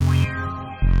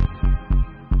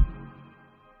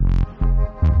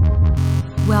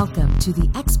Welcome to the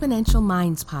Exponential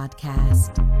Minds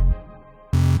Podcast.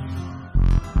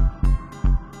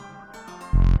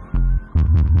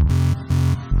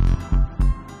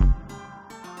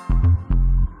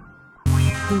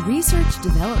 The research,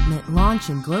 development, launch,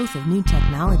 and growth of new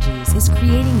technologies is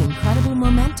creating incredible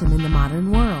momentum in the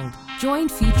modern world. Join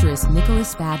futurist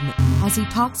Nicholas Badminton as he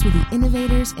talks with the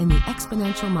innovators and the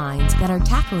exponential minds that are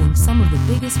tackling some of the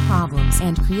biggest problems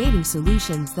and creating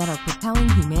solutions that are propelling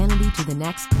humanity to the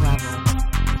next level.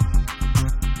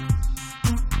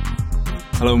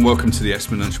 Hello and welcome to the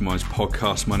Exponential Minds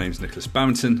Podcast. My name is Nicholas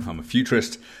Badminton. I'm a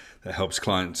futurist that helps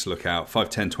clients look out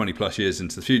 5, 10, 20 plus years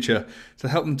into the future to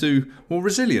help them do more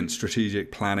resilient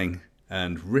strategic planning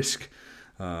and risk,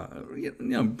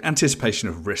 anticipation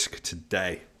of risk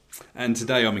today. And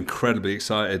today I'm incredibly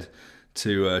excited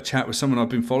to chat with someone I've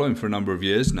been following for a number of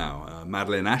years now,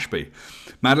 Madeline Ashby.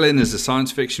 Madeline is a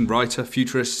science fiction writer,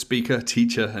 futurist, speaker,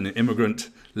 teacher, and an immigrant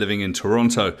living in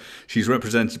Toronto. She's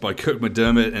represented by Cook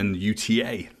McDermott and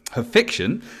UTA. Her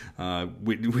fiction,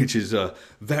 which is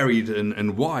varied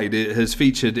and wide, it has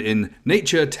featured in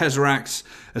Nature, Tesseracts,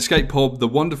 Escape Pod, the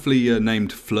wonderfully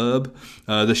named Flurb,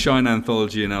 the Shine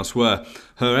Anthology, and elsewhere.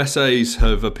 Her essays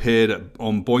have appeared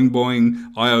on Boing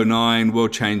Boing, IO9,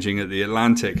 World Changing at the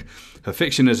Atlantic. Her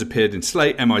fiction has appeared in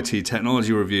Slate, MIT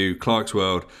Technology Review, Clark's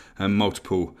World, and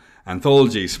multiple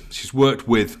anthologies. She's worked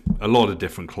with a lot of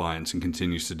different clients and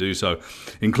continues to do so,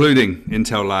 including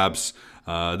Intel Labs,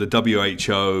 the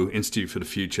WHO, Institute for the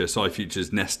Future,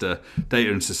 SciFutures, Nesta,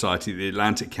 Data and Society, the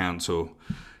Atlantic Council,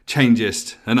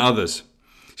 Changeist, and others.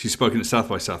 She's spoken at South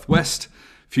by Southwest,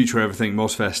 Future Everything,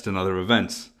 MozFest, and other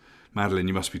events. Madeline,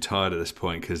 you must be tired at this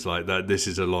point because this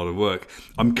is a lot of work.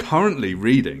 I'm currently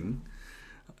reading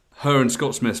her and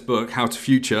Scott Smith's book, How to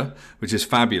Future, which is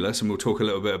fabulous, and we'll talk a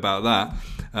little bit about that.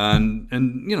 And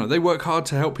they work hard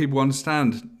to help people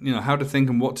understand, how to think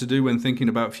and what to do when thinking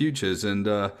about futures. And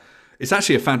it's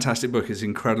actually a fantastic book. It's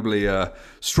incredibly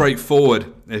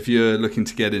straightforward if you're looking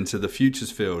to get into the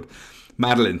futures field.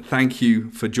 Madeline, thank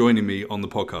you for joining me on the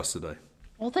podcast today.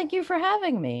 Well, thank you for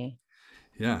having me.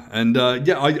 Yeah, and I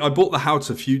bought the How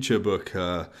to Future book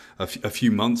a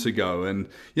few months ago, and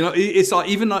it's like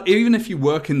even if you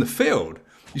work in the field,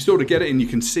 you sort of get it, and you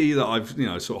can see that I've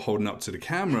sort of holding up to the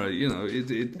camera.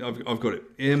 I've got it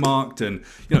earmarked, and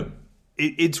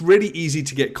it's really easy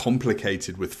to get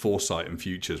complicated with foresight and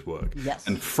futures work, yes,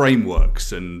 and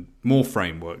frameworks and more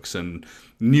frameworks and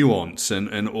nuance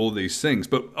and all these things.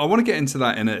 But I want to get into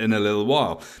that in a little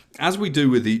while. As we do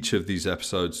with each of these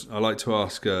episodes, I like to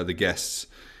ask the guests,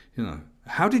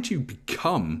 how did you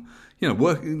become a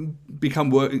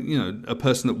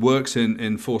person that works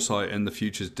in foresight and the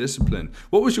futures discipline?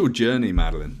 What was your journey,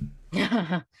 Madeline?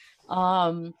 That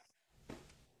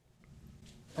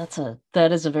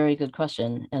is a very good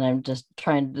question, and I'm just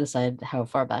trying to decide how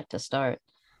far back to start.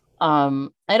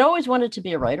 I'd always wanted to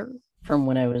be a writer from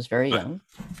when I was very young.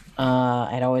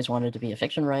 I'd always wanted to be a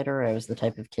fiction writer. I was the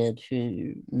type of kid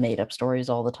who made up stories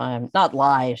all the time, not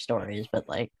lie stories, but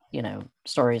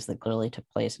stories that clearly took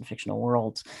place in fictional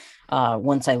worlds.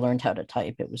 Once I learned how to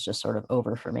type, it was just sort of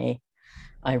over for me.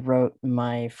 I wrote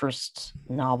my first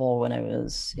novel when I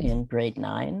was in grade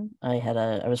 9.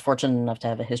 I was fortunate enough to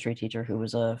have a history teacher who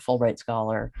was a Fulbright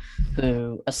scholar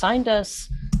who assigned us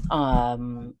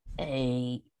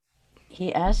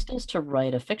he asked us to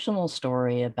write a fictional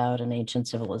story about an ancient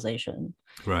civilization.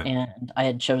 Right. And I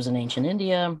had chosen ancient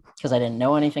India because I didn't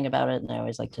know anything about it. And I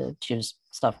always like to choose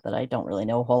stuff that I don't really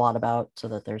know a whole lot about so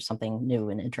that there's something new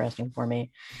and interesting for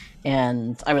me.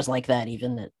 And I was like that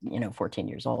even at, 14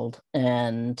 years old.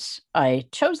 And I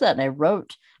chose that, and I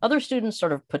wrote, other students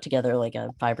sort of put together like a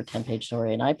 5 or 10 page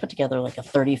story. And I put together like a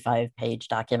 35-page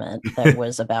document that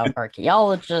was about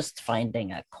archaeologists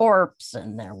finding a corpse,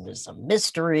 and there was a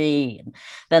mystery. And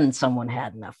then someone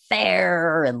had an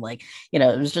affair, and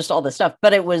it was just all this stuff.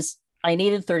 But I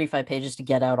needed 35 pages to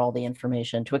get out all the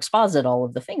information, to exposit all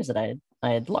of the things that I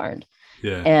had learned.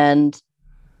 Yeah. And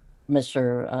my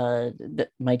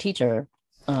teacher,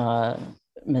 Mr.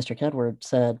 Kedward,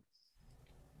 said,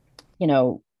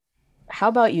 how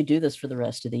about you do this for the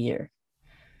rest of the year?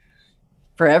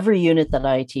 For every unit that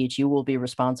I teach, you will be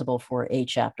responsible for a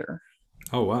chapter.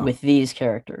 Oh, wow. With these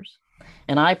characters.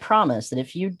 And I promise that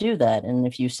if you do that, and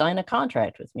if you sign a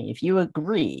contract with me, if you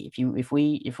agree, if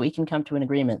we can come to an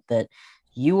agreement that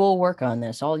you will work on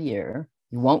this all year,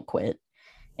 you won't quit,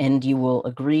 and you will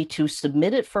agree to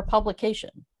submit it for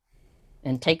publication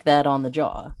and take that on the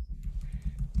jaw,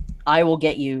 I will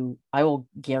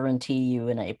guarantee you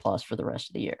an A+ for the rest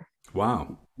of the year.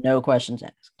 Wow. No questions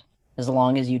asked, as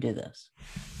long as you do this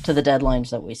to the deadlines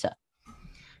that we set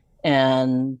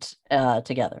and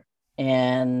together.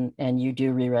 and you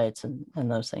do rewrites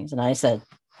and those things. And I said,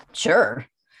 sure,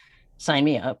 sign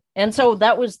me up. And so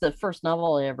that was the first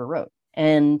novel I ever wrote.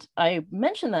 And I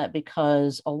mentioned that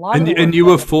because a lot of the And you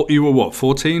were what,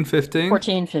 14, 15?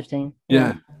 14, 15.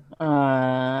 Yeah.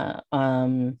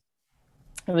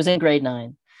 It was in grade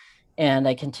 9, and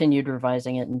I continued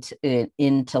revising it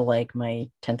into like my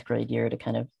 10th grade year to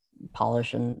kind of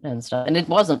polish and stuff. And it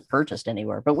wasn't purchased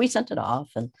anywhere, but we sent it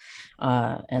off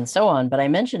and so on. But I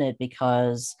mention it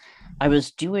because I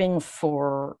was doing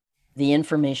for the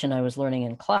information I was learning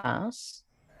in class,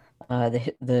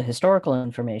 the historical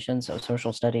information, so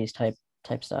social studies type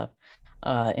stuff,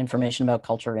 information about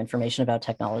culture, information about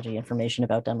technology, information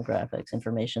about demographics,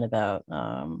 information about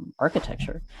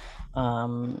architecture.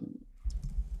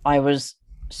 I was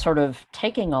sort of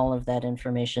taking all of that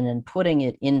information and putting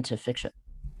it into fiction.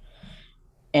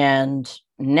 And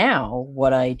now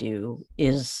what I do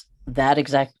is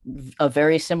a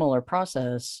very similar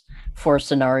process for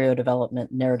scenario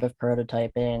development, narrative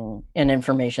prototyping, and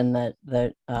information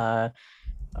that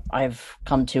I've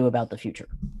come to about the future,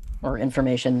 or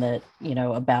information that,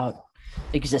 about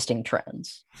existing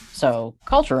trends. So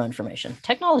culture information,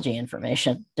 technology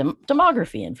information,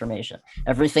 demography information,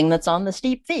 everything that's on the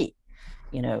steep feet,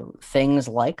 things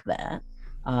like that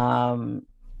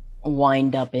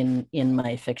wind up in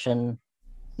my fiction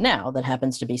now that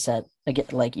happens to be set, again,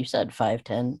 like you said, 5,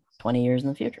 10, 20 years in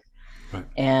the future. Right.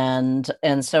 And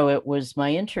so it was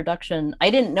my introduction. I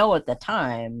didn't know at the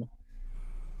time,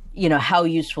 how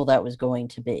useful that was going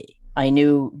to be. I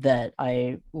knew that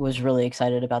I was really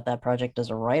excited about that project as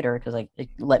a writer because it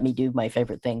let me do my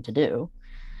favorite thing to do.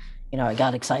 I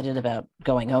got excited about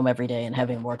going home every day and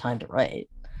having more time to write.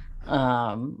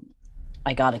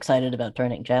 I got excited about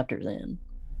turning chapters in,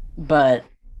 but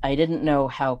I didn't know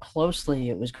how closely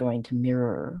it was going to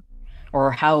mirror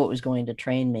or how it was going to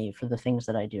train me for the things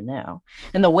that I do now.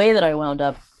 And the way that I wound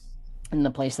up in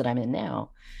the place that I'm in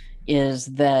now is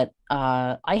that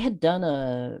I had done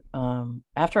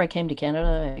after I came to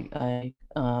Canada,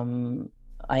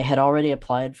 I had already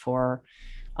applied for,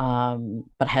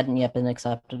 but hadn't yet been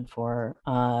accepted for,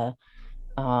 or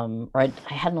I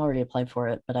hadn't already applied for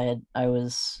it, but I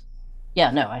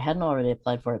hadn't already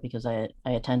applied for it because I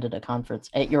attended a conference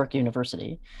at York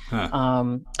University.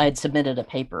 I had submitted a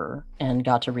paper and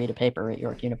got to read a paper at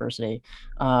York University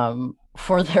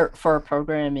for a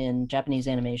program in Japanese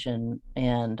animation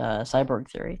and cyborg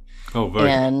theory. Oh, very.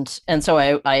 And so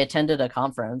I attended a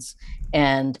conference,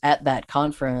 and at that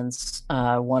conference,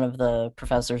 one of the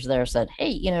professors there said,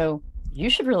 "Hey, you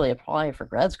should really apply for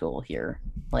grad school here.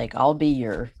 Like, I'll be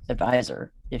your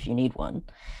advisor if you need one.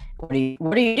 What are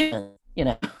you doing?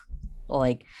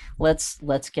 Like,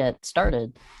 let's get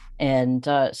started." And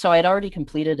so I'd already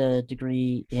completed a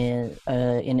degree in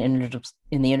the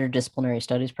interdisciplinary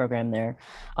studies program there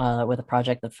with a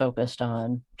project that focused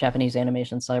on Japanese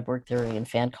animation, cyborg theory, and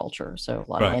fan culture. So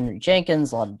a lot of Henry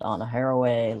Jenkins, a lot of Donna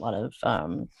Haraway, a lot of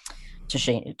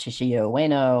Toshio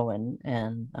Ueno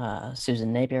and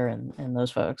Susan Napier and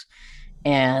those folks.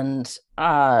 And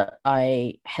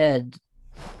I had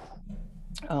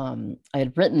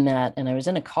written that, and I was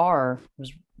in a car. I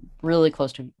was really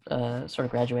close to sort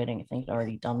of graduating. I think I'd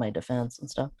already done my defense and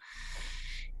stuff.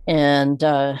 And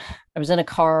I was in a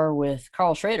car with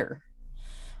Carl Schrader,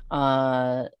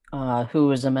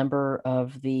 who is a member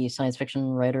of the science fiction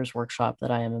writers workshop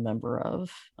that I am a member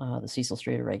of, the Cecil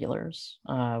Street Irregulars,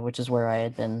 which is where I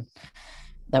had been.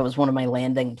 That was one of my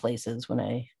landing places when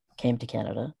I came to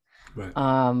Canada. Right.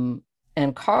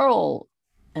 And Carl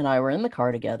and I were in the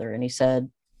car together, and he said,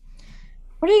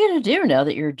 "What are you going to do now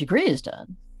that your degree is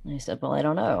done?" And I said, "Well, I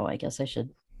don't know. I guess I should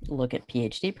look at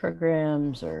PhD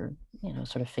programs or,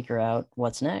 sort of figure out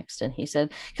what's next." And he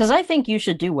said, "Because I think you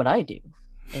should do what I do.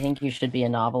 I think you should be a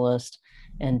novelist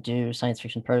and do science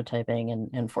fiction prototyping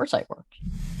and foresight work."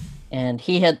 And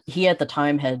he at the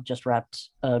time had just wrapped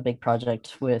a big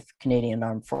project with Canadian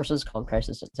Armed Forces called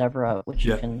Crisis at Zevra, which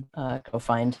you can go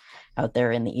find out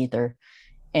there in the ether.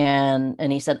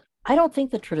 And he said, "I don't think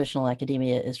the traditional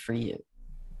academia is for you.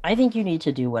 I think you need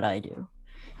to do what I do.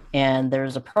 And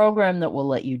there's a program that will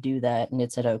let you do that, and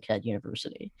it's at OCAD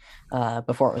University,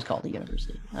 before it was called the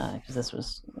university, because this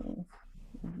was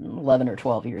 11 or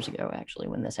 12 years ago, actually,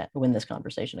 when this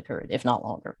conversation occurred, if not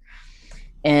longer."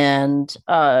 And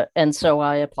so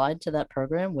I applied to that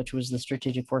program, which was the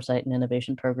Strategic Foresight and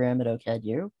Innovation Program at OCAD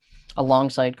U,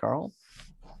 alongside Carl.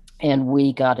 And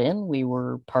we got in. We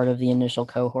were part of the initial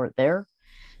cohort there.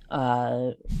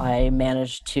 I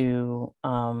managed to,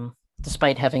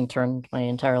 despite having turned my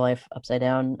entire life upside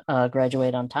down,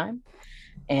 graduate on time.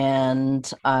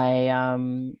 And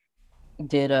I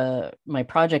did my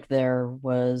project there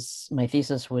was my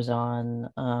thesis was on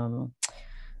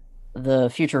the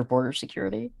future of border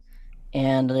security,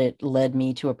 and it led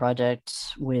me to a project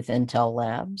with Intel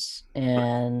Labs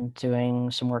and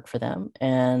doing some work for them.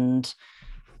 And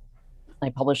I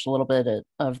published a little bit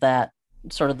of that,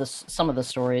 sort of some of the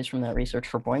stories from that research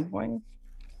for Boing Boing.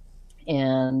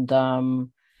 And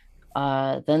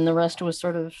then the rest was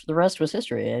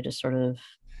history. I just sort of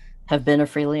have been a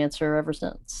freelancer ever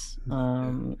since.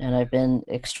 And I've been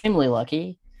extremely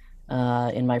lucky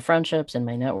in my friendships, in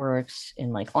my networks,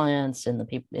 in my clients, in the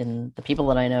people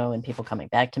that I know, and people coming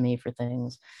back to me for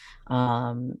things.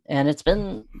 And it's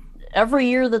been every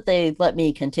year that they let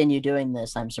me continue doing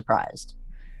this, I'm surprised.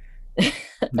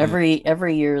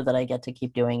 Every year that I get to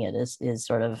keep doing it is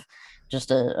sort of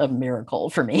just a miracle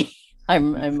for me.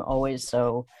 I'm always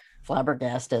so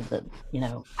flabbergasted that,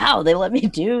 wow, they let me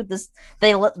do this.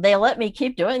 They let me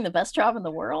keep doing the best job in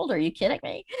the world. Are you kidding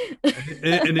me?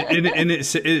 And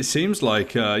it seems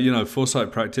like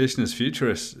foresight practitioners,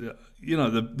 futurists,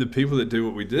 the people that do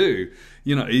what we do,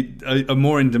 are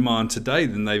more in demand today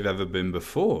than they've ever been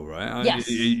before, right? Yes.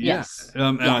 Yes.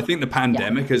 And I think the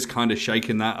pandemic has kind of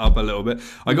shaken that up a little bit.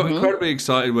 I got incredibly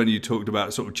excited when you talked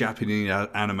about sort of Japanese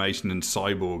animation and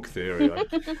cyborg theory.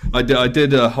 I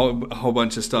did a whole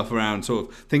bunch of stuff around sort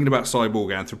of thinking about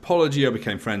cyborg anthropology. I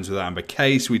became friends with Amber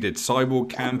Case. We did Cyborg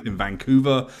Camp in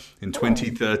Vancouver in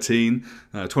 2013.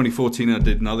 2014, I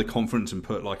did another conference and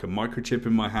put like a microchip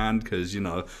in my hand because,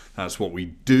 that's what we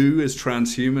do as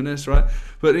transhumanists, right?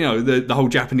 But, the whole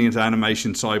Japanese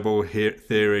animation cyborg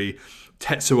theory,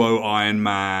 Tetsuo Iron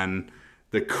Man,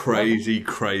 the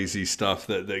crazy stuff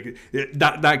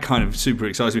that kind of super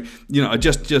excites me.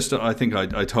 I think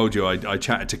I told you I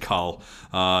chatted to Carl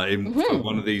in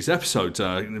one of these episodes,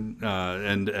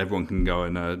 and everyone can go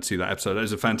and see that episode. It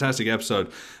was a fantastic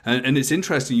episode, and it's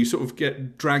interesting. You sort of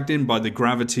get dragged in by the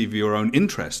gravity of your own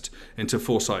interest into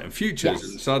foresight and futures,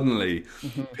 and suddenly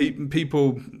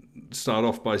people start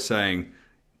off by saying,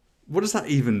 "What does that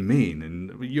even mean?"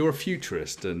 And you're a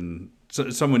futurist, and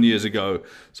someone years ago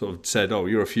sort of said, "Oh,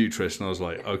 you're a futurist," and I was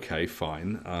like, "Okay,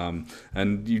 fine."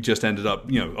 And you just ended up,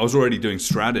 I was already doing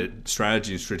strategy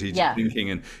and strategic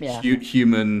thinking and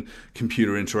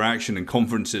human-computer interaction and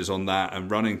conferences on that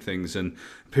and running things, and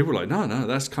people were like, "No,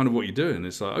 that's kind of what you're doing."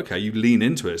 It's like, okay, you lean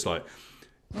into it. It's like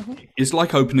it's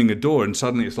like opening a door, and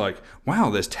suddenly it's like, wow,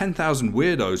 there's 10,000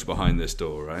 weirdos behind this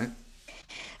door, right?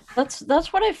 That's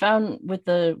what I found with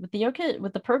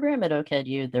the program at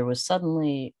OCADU. There was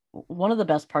suddenly one of the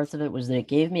best parts of it was that it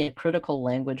gave me a critical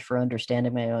language for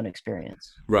understanding my own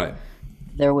experience. Right.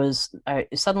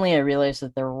 Suddenly I realized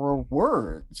that there were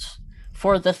words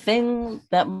for the thing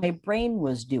that my brain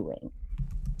was doing.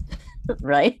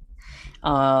 Right.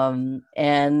 And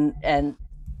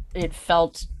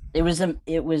it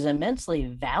was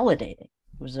immensely validating.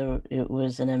 It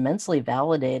was an immensely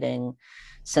validating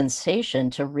sensation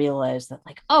to realize that,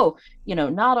 like,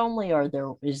 not only are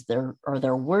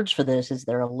there words for this, is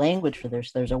there a language for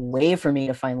this, there's a way for me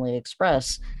to finally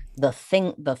express the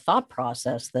thought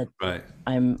process that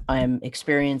I'm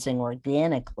experiencing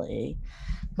organically,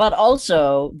 but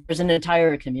also there's an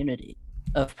entire community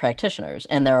of practitioners,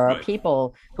 and there are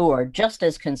people who are just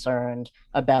as concerned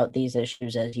about these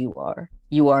issues as you are.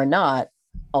 You are not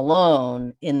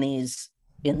alone in these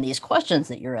questions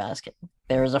that you're asking.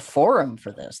 There's a forum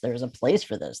for this. There's a place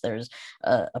for this. There's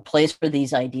a place for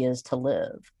these ideas to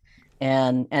live.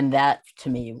 And that to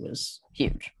me was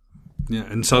huge. Yeah,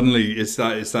 and suddenly it's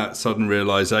that sudden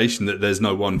realization that there's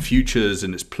no one futures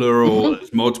and it's plural,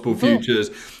 it's multiple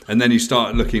futures. And then you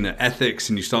start looking at ethics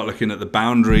and you start looking at the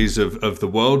boundaries of the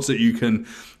worlds that you can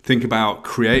think about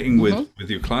creating with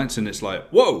your clients. And it's like,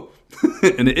 whoa.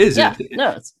 And it is. Yeah,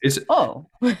 it's oh.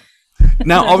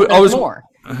 Now, I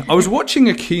was watching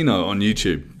a keynote on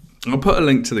YouTube. I'll put a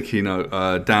link to the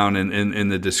keynote down in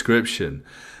the description.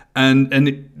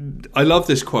 I love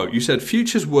this quote. You said,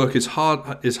 "Futures work is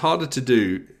hard to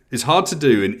do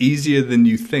and easier than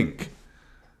you think."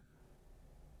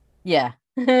 Yeah.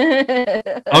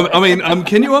 I mean,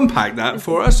 can you unpack that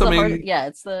for us?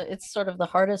 It's sort of the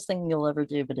hardest thing you'll ever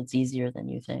do, but it's easier than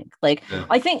you think.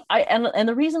 I think and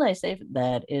the reason I say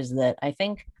that is that I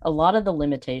think a lot of the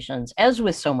limitations, as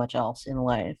with so much else in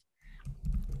life,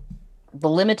 the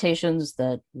limitations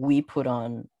that we put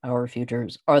on our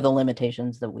futures are the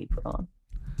limitations that we put on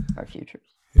our futures.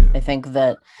 Yeah. I think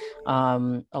that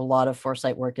a lot of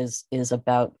foresight work is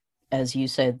about, as you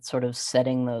said, sort of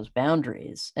setting those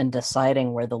boundaries and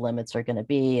deciding where the limits are going to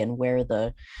be and where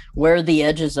the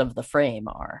edges of the frame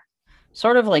are.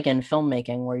 sort of like in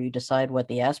filmmaking where you decide what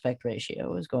the aspect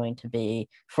ratio is going to be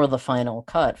for the final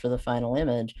cut, for the final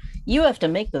image. You have to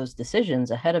make those decisions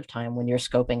ahead of time when you're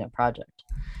scoping a project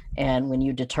and when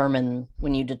you determine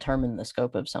the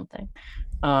scope of something.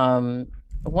 um,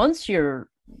 once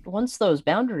those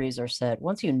boundaries are set,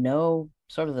 once you know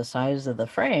sort of the size of the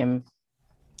frame,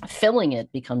 filling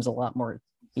it becomes a lot more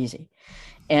easy.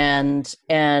 And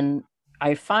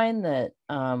I find that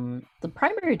the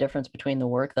primary difference between the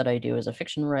work that I do as a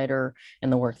fiction writer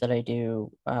and the work that I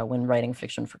do when writing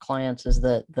fiction for clients is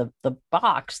that the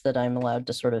box that I'm allowed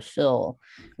to sort of fill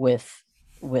with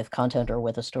content or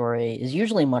with a story is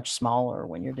usually much smaller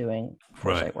when you're doing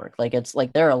foresight work. Like it's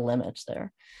like there are limits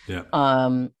there.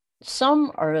 Yeah.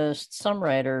 Some artists, some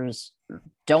writers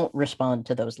don't respond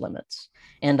to those limits,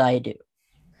 and I do.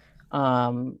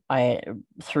 I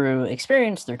through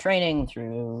experience, through training,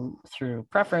 through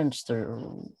preference,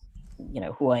 through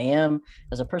who I am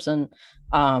as a person,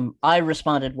 I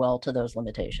responded well to those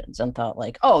limitations and thought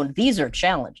like, oh, these are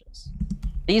challenges.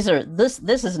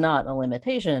 This is not a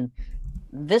limitation.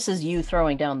 This is you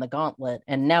throwing down the gauntlet,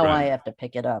 and now I have to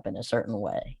pick it up in a certain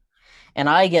way. And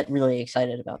I get really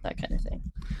excited about that kind of thing.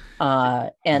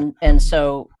 And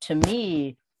so to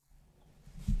me,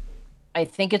 I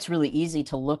think it's really easy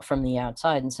to look from the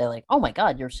outside and say like, oh my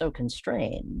God, you're so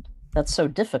constrained. That's so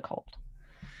difficult.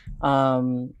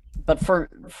 But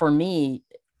for me,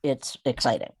 it's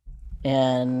exciting.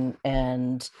 And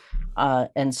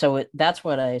so that's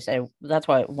what I say. That's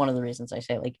why one of the reasons I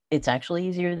say like, it's actually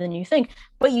easier than you think,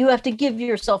 but you have to give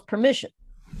yourself permission.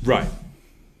 Right.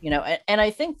 And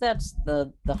I think that's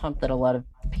the hump that a lot of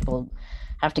people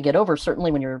have to get over.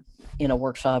 Certainly when you're in a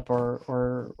workshop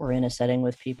or in a setting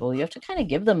with people, you have to kind of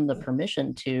give them the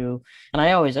permission to, and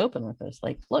I always open with this,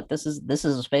 like, look, this is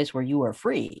a space where you are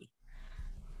free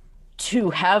to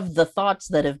have the thoughts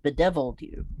that have bedeviled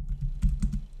you.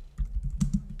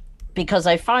 Because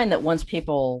I find that once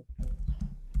people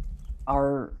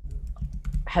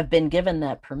have been given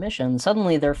that permission,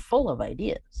 suddenly they're full of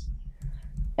ideas.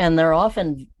 And they're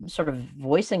often sort of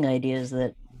voicing ideas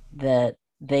that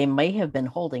they may have been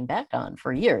holding back on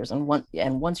for years. And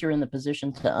once you're in the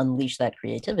position to unleash that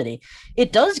creativity,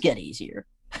 it does get easier.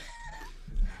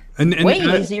 and way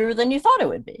easier than you thought it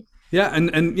would be. Yeah,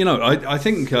 and I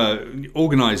think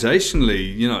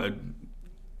organizationally,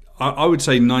 I would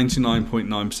say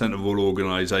 99.9% of all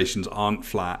organizations aren't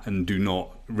flat and do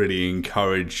not really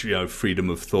encourage freedom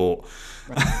of thought.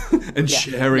 Right.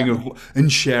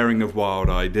 and sharing of wild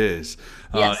ideas.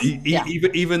 Yes.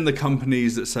 Even the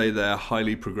companies that say they're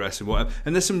highly progressive, whatever.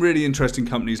 And there's some really interesting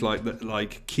companies like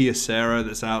Kyocera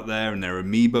that's out there, and their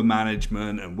amoeba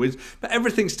management but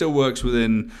everything still works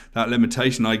within that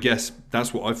limitation. I guess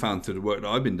that's what I found through the work that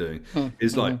I've been doing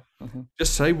is like,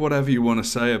 just say whatever you want to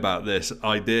say about this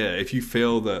idea. If you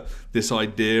feel that this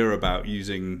idea about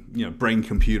using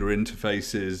brain-computer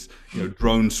interfaces,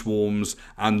 drone swarms,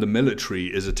 and the military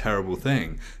is a terrible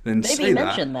thing, then maybe say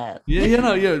mention that.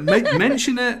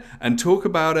 Mention it and talk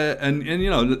about it, and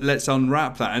let's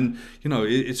unwrap that. And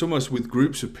it's almost with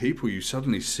groups of people you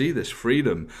suddenly see this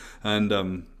freedom,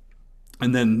 and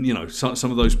then some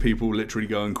of those people literally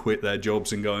go and quit their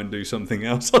jobs and go and do something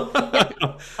else.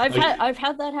 I've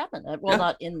had that happen.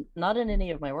 Well, not in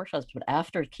any of my workshops, but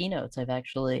after keynotes, I've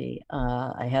actually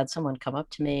I had someone come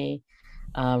up to me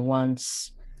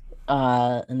once,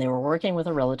 and they were working with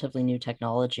a relatively new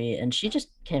technology, and she just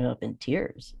came up in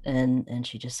tears, and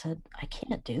she just said, "I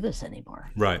can't do this anymore.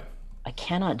 Right. I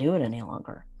cannot do it any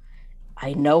longer.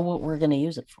 I know what we're going to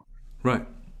use it for." Right.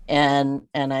 And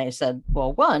I said,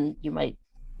 well, one, you might,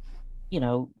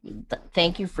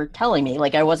 thank you for telling me.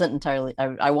 Like, I wasn't entirely,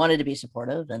 I wanted to be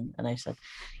supportive. And I said,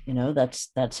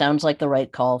 that sounds like the right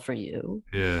call for you.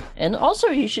 Yeah. And also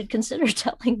you should consider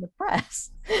telling the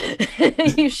press.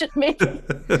 You should maybe,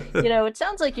 it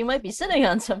sounds like you might be sitting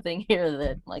on something here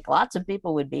that like lots of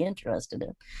people would be interested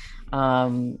in.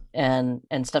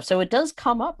 And stuff. So it does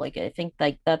come up. Like, I think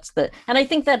like and I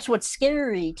think that's what's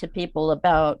scary to people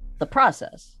about the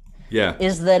process. Yeah.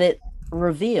 Is that it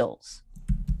reveals.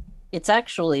 It's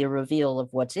actually a reveal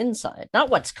of what's inside, not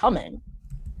what's coming.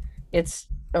 It's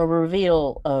a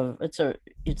reveal of it's the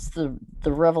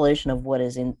revelation of what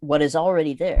is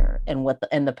already there, and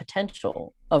the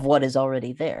potential of what is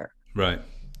already there. Right.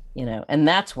 And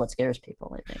that's what scares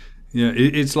people, I think. Yeah,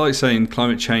 it's like saying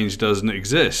climate change doesn't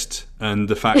exist, and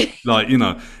the fact, like,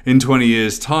 in 20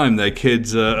 years' time, their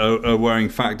kids are wearing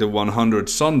factor 100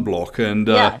 sunblock, and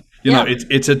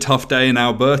it's a tough day in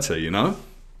Alberta,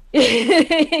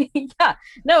 Yeah,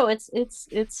 no, it's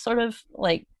sort of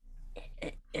like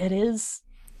it is.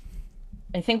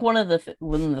 I think one of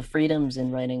the freedoms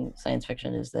in writing science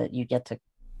fiction is that you get to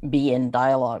be in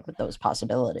dialogue with those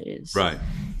possibilities, Right.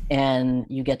 and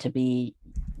you get to be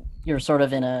you're sort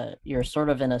of in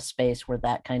a space where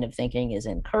that kind of thinking is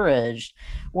encouraged.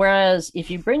 Whereas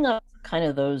if you bring up kind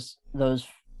of those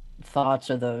thoughts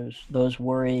or those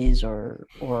worries, or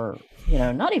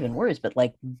not even worries, but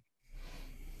like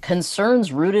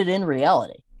concerns rooted in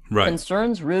reality, Right.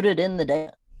 concerns rooted in the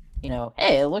data.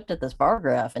 Hey, I looked at this bar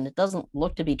graph and it doesn't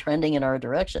look to be trending in our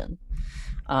direction.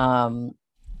 Um,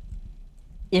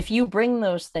 if you bring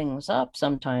those things up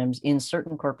sometimes in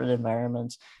certain corporate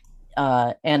environments,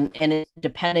 and it,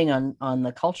 depending on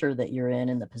the culture that you're in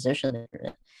and the position that you're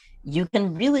in, you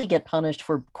can really get punished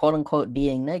for quote unquote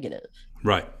being negative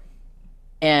Right.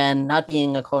 and not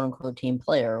being a quote unquote team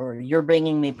player, or you're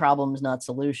bringing me problems not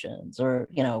solutions, or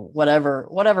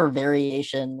whatever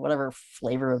variation, whatever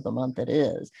flavor of the month it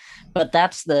is. But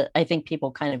I think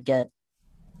people kind of get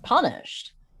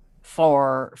punished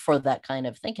for that kind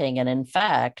of thinking. And in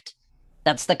fact,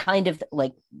 that's the kind of,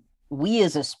 like, we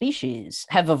as a species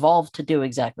have evolved to do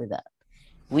exactly that.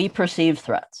 We perceive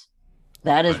threats.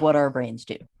 That is Right. what our brains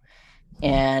do.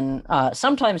 And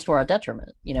sometimes to our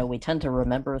detriment. We tend to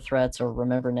remember threats or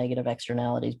remember negative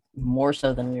externalities more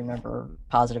so than we remember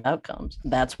positive outcomes.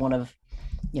 That's one of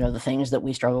the things that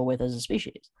we struggle with as a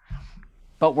species.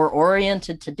 But we're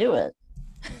oriented to do it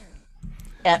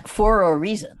for a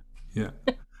reason. Yeah.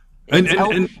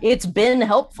 And It's been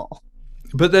helpful.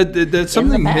 but there's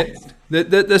something here,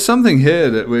 there's something here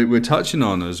that we're touching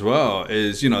on as well.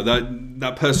 Is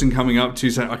that person coming up to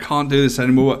you saying, "I can't do this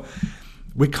anymore."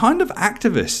 We're kind of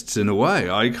activists in a way.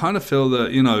 I kind of feel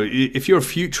that if you're a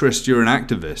futurist, you're an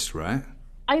activist, right?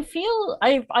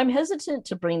 I'm hesitant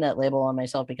to bring that label on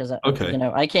myself because Okay.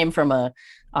 I came from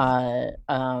I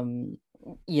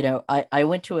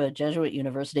went to a Jesuit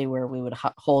university where we would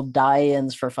hold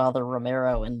die-ins for Father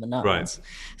Romero and the nuns. Right.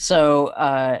 So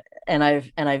and I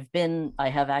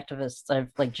have activists, I have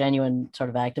like genuine sort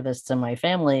of activists in my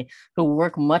family who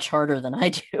work much harder than I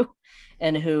do,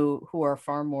 and who are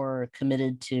far more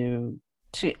committed to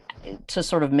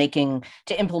sort of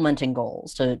implementing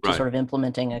goals, to Right. sort of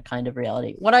implementing a kind of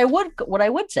reality. What I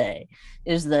would say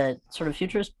is that sort of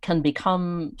futurists can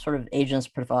become sort of agents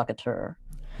provocateur,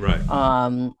 Right.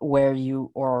 where you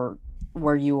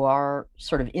are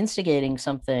sort of instigating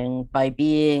something by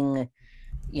being,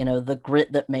 the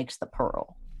grit that makes the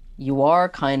pearl. You are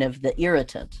kind of the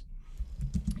irritant.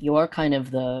 You are kind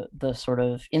of the sort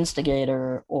of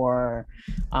instigator, or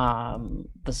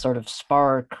the sort of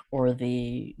spark, or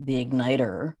the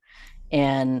igniter,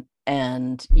 and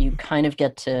you kind of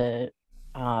get to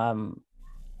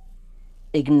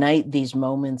ignite these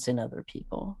moments in other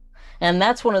people. And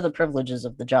that's one of the privileges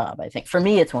of the job. I think for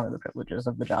me, it's one of the privileges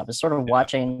of the job, is sort of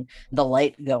watching the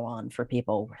light go on for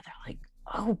people where they're like,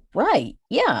 oh, right.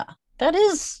 Yeah, that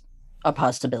is a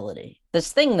possibility.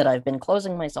 This thing that I've been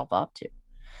closing myself off to,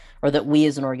 or that we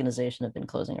as an organization have been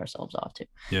closing ourselves off to,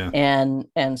 Yeah.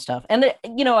 and stuff. And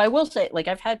I will say, like,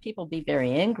 I've had people be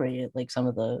very angry at like some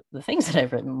of the things that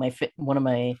I've written.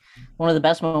 One of the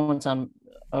best moments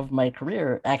of my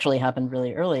career actually happened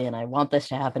really early, and I want this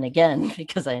to happen again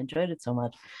because I enjoyed it so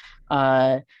much.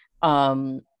 A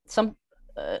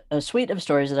suite of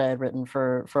stories that I had written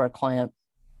for a client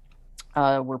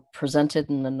were presented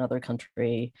in another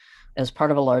country as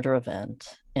part of a larger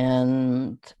event,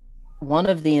 and one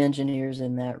of the engineers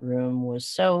in that room was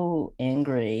so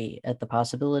angry at the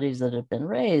possibilities that had been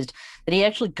raised that he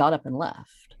actually got up and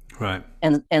left, Right.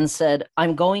 and said,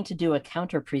 I'm going to do a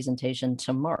counter presentation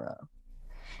tomorrow.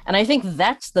 And I think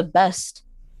that's the best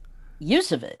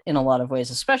use of it in a lot of ways,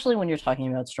 especially when you're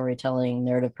talking about storytelling,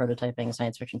 narrative prototyping,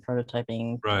 science fiction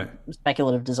prototyping, Right.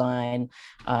 speculative design,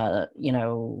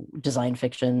 design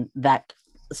fiction, that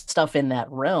stuff in that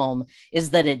realm, is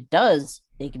that it does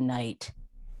ignite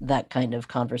that kind of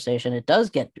conversation. It does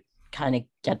get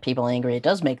people angry. It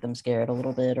does make them scared a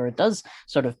little bit, or it does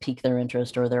sort of pique their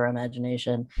interest or their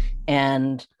imagination.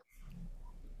 And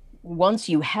once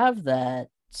you have that,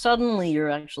 suddenly you're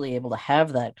actually able to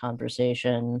have that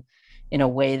conversation in a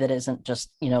way that isn't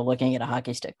just, looking at a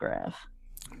hockey stick graph.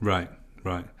 Right.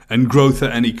 Right. And growth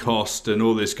at any cost and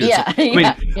all this good stuff.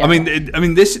 I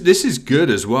mean, this is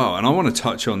good as well. And I want to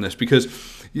touch on this because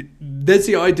there's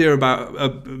the idea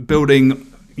about building,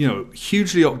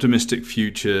 hugely optimistic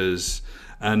futures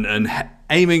and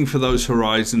aiming for those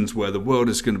horizons where the world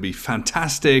is going to be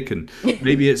fantastic, and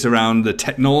maybe it's around the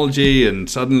technology, and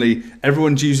suddenly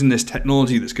everyone's using this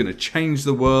technology that's going to change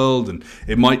the world, and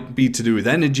it might be to do with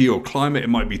energy or climate, it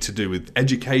might be to do with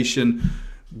education,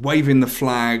 waving the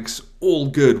flags, all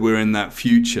good, we're in that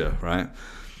future, right?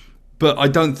 but I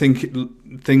don't think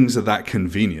things are that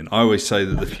convenient. I always say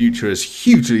that the future is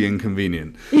hugely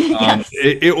inconvenient. Yes.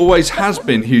 It always has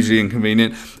been hugely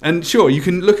inconvenient. And sure, you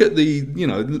can look at the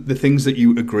things that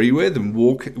you agree with and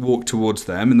walk towards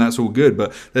them, and that's all good.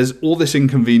 But there's all this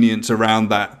inconvenience around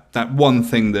that one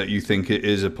thing that you think it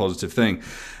is a positive thing.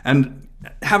 And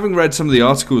having read some of the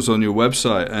articles on your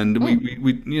website, and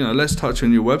we let's touch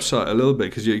on your website a little bit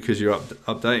because you're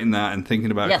updating that and thinking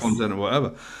about content or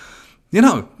whatever.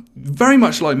 Very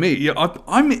much like me,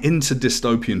 I'm into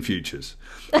dystopian futures.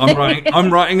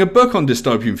 I'm writing a book on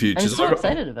dystopian futures. I'm so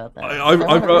excited about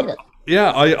that.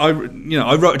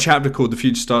 I wrote a chapter called "The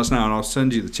Future Starts Now," and I'll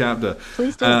send you the chapter.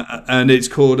 Please do. And it's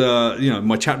called,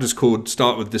 my chapter's called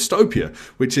 "Start with Dystopia,"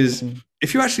 which is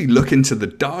if you actually look into the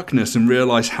darkness and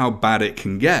realize how bad it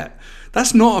can get,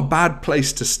 that's not a bad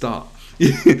place to start.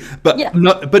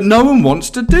 but no one wants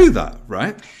to do that,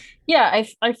 right? Yeah,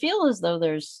 I feel as though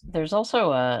there's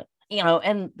also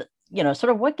sort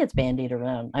of what gets bandied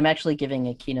around. I'm actually giving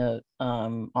a keynote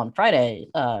on Friday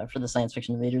for the Science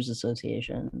Fiction Readers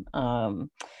Association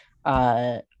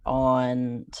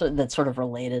that's sort of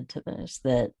related to this.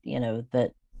 That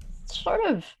sort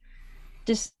of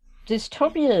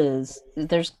dystopia is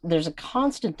there's a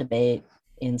constant debate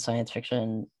in science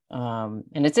fiction,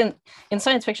 and it's in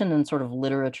science fiction and sort of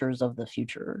literatures of the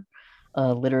future.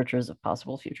 Literatures of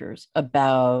possible futures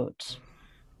about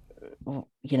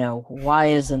why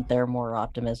isn't there more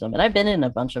optimism. And I've been in a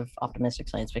bunch of optimistic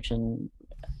science fiction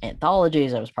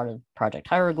anthologies. I was part of Project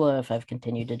Hieroglyph. I've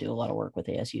continued to do a lot of work with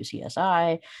ASU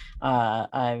CSI.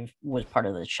 I was part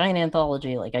of the Shine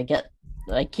anthology.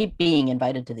 I keep being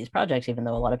invited to these projects, even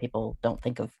though a lot of people don't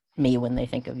think of me when they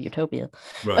think of utopia.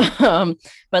 Right.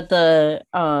 But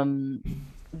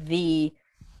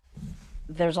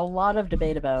there's a lot of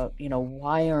debate about,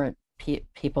 why aren't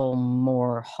people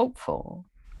more hopeful?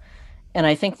 And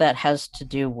I think that has to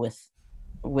do with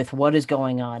what is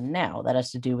going on now. That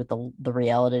has to do with the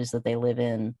realities that they live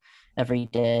in every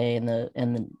day,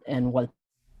 and what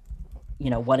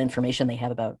what information they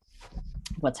have about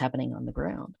what's happening on the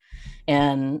ground.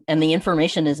 And the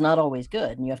information is not always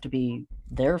good, and you have to be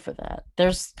there for that.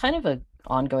 There's kind of a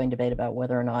ongoing debate about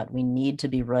whether or not we need to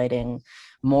be writing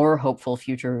more hopeful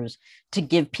futures to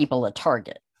give people a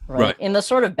target, right? In the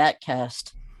sort of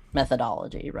backcast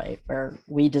methodology, right, where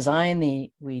we design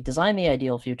the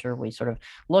ideal future, we sort of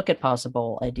look at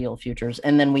possible ideal futures,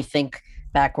 and then we think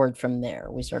backward from there.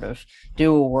 We sort of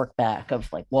do a work back of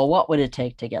what would it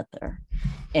take to get there?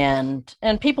 And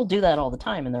people do that all the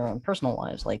time in their own personal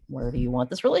lives. Where do you want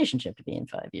this relationship to be in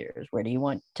 5 years? Where do you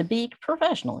want to be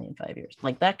professionally in 5 years?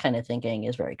 That kind of thinking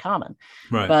is very common.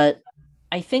 Right. But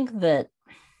I think that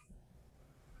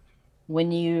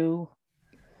when you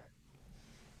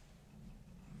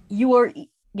are,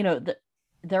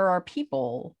 there are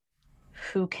people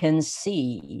who can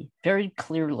see very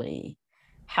clearly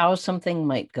how something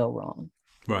might go wrong.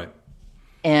 Right.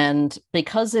 And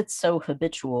because it's so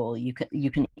habitual, you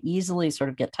can easily sort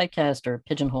of get typecast or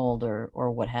pigeonholed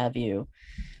or what have you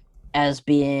as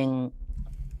being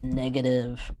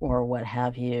negative or what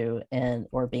have you,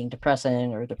 or being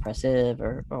depressing or depressive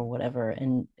or whatever.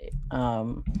 And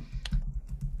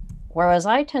whereas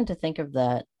I tend to think of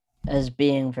that as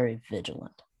being very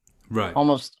vigilant, right?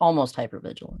 Almost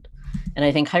hypervigilant. And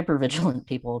I think hypervigilant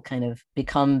people kind of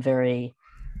become very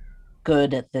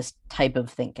good at this type of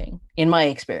thinking, in my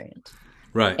experience.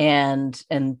 Right. And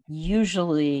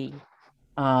usually,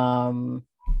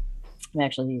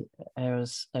 actually, I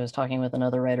was talking with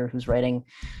another writer who's writing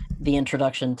the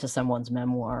introduction to someone's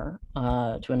memoir,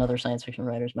 to another science fiction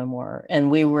writer's memoir,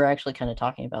 and we were actually kind of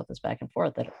talking about this back and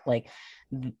forth, that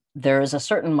there is a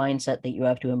certain mindset that you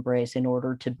have to embrace in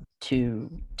order to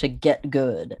get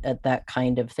good at that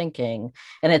kind of thinking,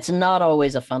 and it's not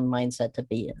always a fun mindset to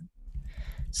be in.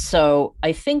 So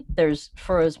I think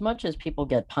for as much as people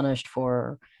get punished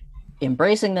for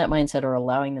embracing that mindset or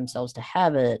allowing themselves to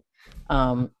have it,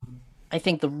 I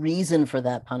think the reason for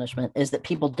that punishment is that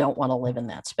people don't want to live in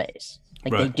that space.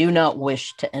 They do not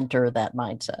wish to enter that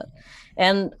mindset.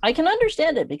 And I can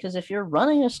understand it, because if you're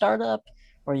running a startup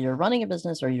or you're running a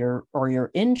business or you're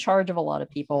in charge of a lot of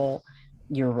people,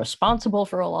 you're responsible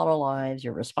for a lot of lives,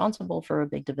 you're responsible for a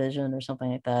big division or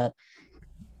something like that,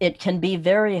 it can be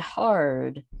very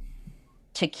hard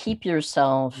to keep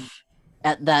yourself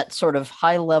at that sort of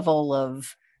high level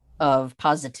of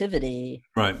positivity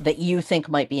that you think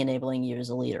might be enabling you as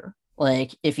a leader.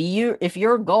 If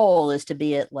your goal is to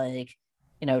be at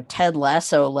Ted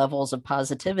Lasso levels of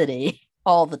positivity,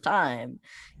 all the time.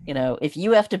 If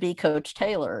you have to be Coach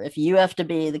Taylor, if you have to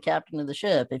be the captain of the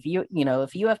ship, if you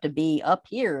have to be up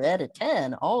here at a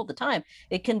 10 all the time,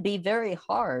 it can be very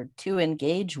hard to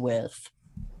engage with,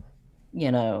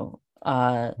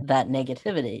 that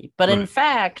negativity. But in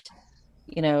fact,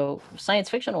 science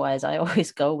fiction wise, I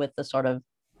always go with the sort of,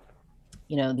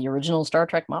 the original Star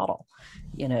Trek model.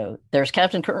 There's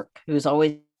Captain Kirk, who's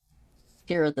always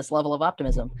here at this level of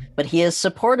optimism, but he is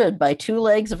supported by two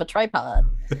legs of a tripod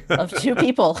of two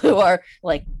people who are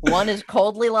like, one is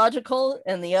coldly logical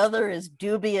and the other is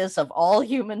dubious of all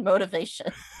human motivation.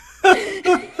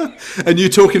 And you're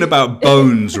talking about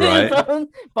Bones, right?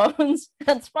 Bones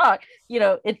and Spock.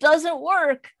 It doesn't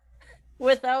work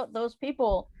without those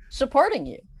people supporting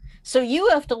you. So you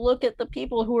have to look at the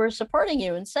people who are supporting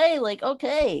you and say, like,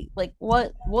 okay, like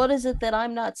what is it that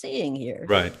I'm not seeing here?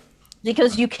 Right.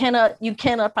 Because you cannot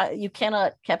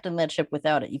captain that ship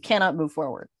without it. You cannot move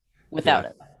forward without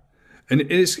it. And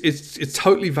it's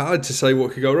totally valid to say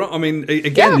what could go wrong. I mean,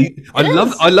 again,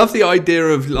 I love the idea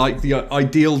of like the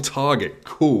ideal target.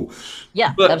 Cool.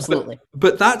 Yeah, absolutely.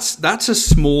 But that's a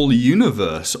small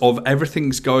universe of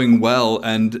everything's going well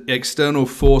and external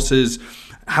forces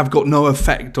have got no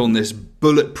effect on this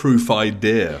bulletproof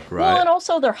idea, right? Well, and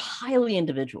also they're highly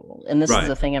individual. And this is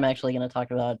the thing I'm actually going to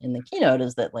talk about in the keynote,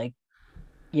 is that, like,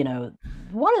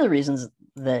 one of the reasons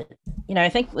that, I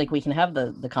think, like, we can have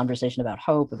the conversation about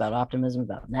hope, about optimism,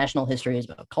 about national histories,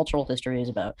 about cultural histories,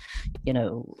 about,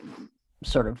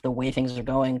 sort of the way things are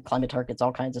going, climate targets,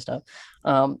 all kinds of stuff.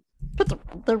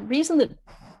 But the reason that,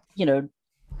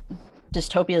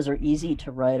 dystopias are easy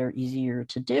to write or easier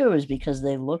to do is because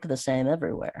they look the same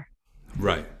everywhere.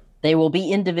 Right. They will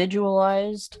be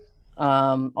individualized.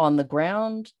 On the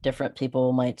ground, different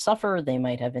people might suffer. They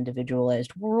might have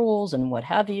individualized rules and what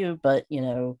have you. But,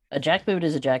 a jackboot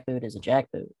is a jackboot is a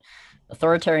jackboot.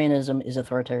 Authoritarianism is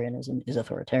authoritarianism is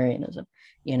authoritarianism.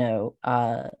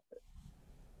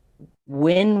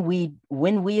 When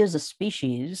we as a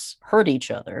species hurt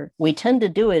each other, we tend to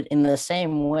do it in the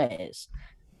same ways.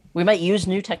 We might use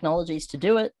new technologies to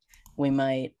do it. We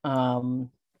might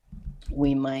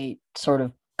sort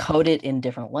of code it in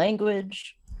different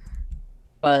language.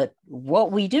 But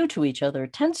what we do to each other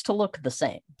tends to look the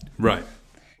same. Right.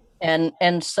 And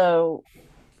so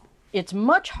it's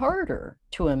much harder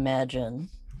to imagine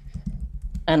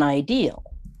an ideal,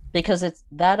 because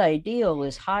that ideal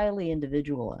is highly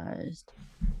individualized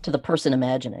to the person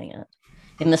imagining it.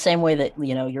 In the same way that,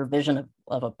 your vision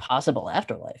of a possible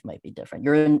afterlife might be different.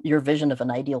 Your vision of an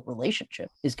ideal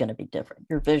relationship is going to be different.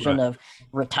 Your vision of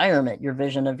retirement, your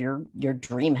vision of your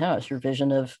dream house, your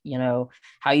vision of,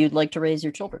 how you'd like to raise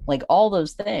your children, like all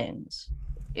those things,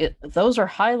 those are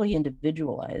highly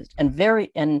individualized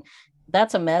and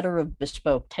that's a matter of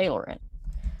bespoke tailoring.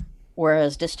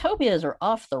 Whereas dystopias are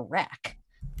off the rack.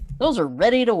 Those are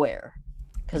ready to wear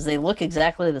because they look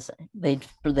exactly the same.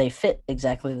 They fit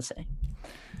exactly the same.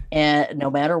 And no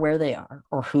matter where they are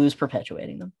or who's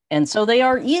perpetuating them. And so they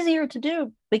are easier to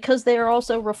do because they are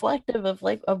also reflective of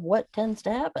what tends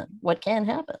to happen, what can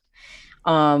happen.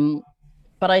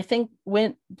 But I think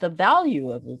when the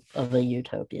value of a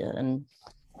utopia, and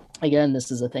again,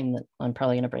 this is a thing that I'm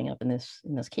probably going to bring up in this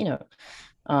keynote,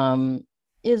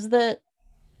 is that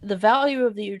the value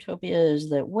of the utopia is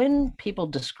that when people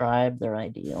describe their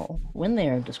ideal, when they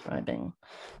are describing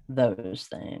those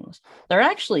things, they're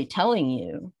actually telling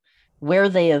you where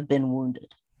they have been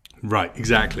wounded. Right,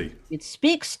 exactly. It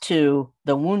speaks to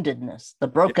the woundedness, the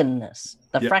brokenness,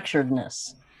 the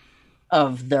fracturedness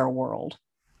of their world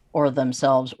or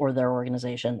themselves or their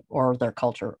organization or their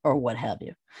culture or what have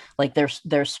you. Like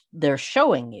they're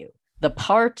showing you the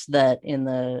part that in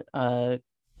the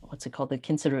what's it called, the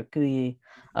kintsugi,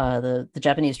 the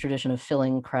Japanese tradition of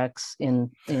filling cracks in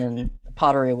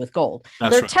pottery with gold.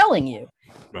 They're telling you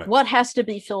what has to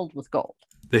be filled with gold.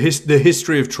 The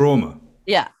history of trauma.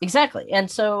 Yeah, exactly.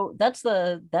 And so that's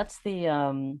the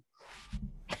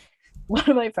one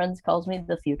of my friends calls me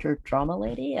the future trauma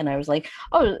lady, and I was like,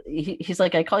 oh, he's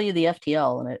like, I call you the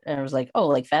FTL, and I was like, oh,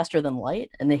 like faster than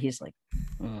light, and then he's like,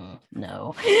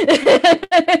 no.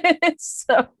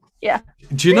 So yeah.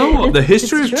 Do you know what the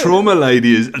history of trauma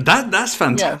lady is? That's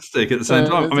fantastic. At the same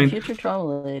time, I mean, future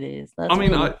trauma ladies.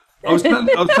 I was telling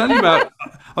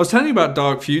you about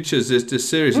Dark Futures, this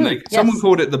series, and someone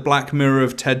called it the Black Mirror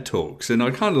of TED Talks, and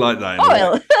I kind of like that.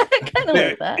 I kind of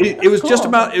like that. It was just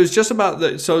about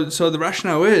that. So the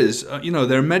rationale is,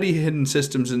 there are many hidden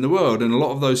systems in the world, and a lot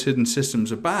of those hidden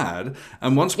systems are bad.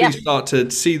 And once we start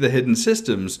to see the hidden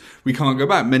systems, we can't go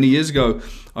back. Many years ago,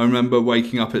 I remember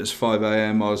waking up at 5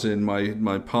 a.m. I was in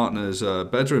my partner's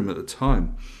bedroom at the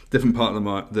time. different part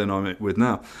of than I'm with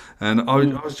now. And I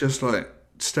was just like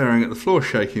staring at the floor,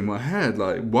 shaking my head,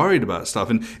 like worried about stuff.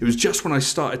 And it was just when I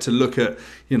started to look at,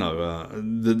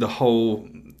 the whole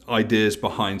ideas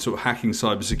behind sort of hacking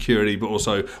cybersecurity, but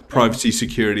also privacy,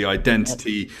 security,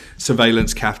 identity,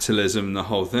 surveillance capitalism, the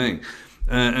whole thing.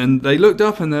 And they looked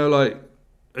up and they were like,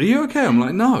 "Are you okay?" I'm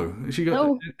like, "No."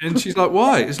 No. And she's like,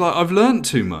 "Why?" It's like, "I've learned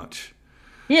too much."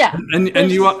 Yeah. And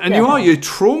you're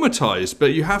traumatized,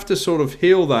 but you have to sort of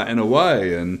heal that in a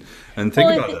way and think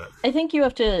about that. I think you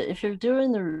have to, if you're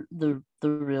doing the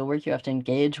real work, you have to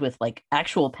engage with like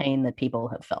actual pain that people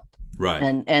have felt. Right.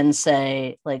 And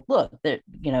say like, look, the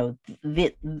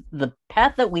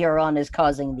path that we are on is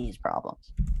causing these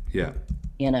problems. Yeah.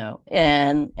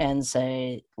 And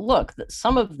say, look,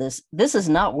 some of this is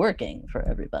not working for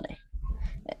everybody.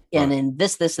 And in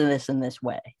this and this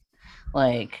way.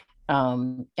 Like,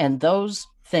 and those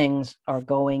things are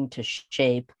going to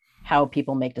shape how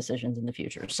people make decisions in the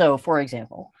future. So, for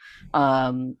example,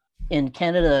 in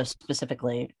Canada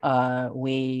specifically,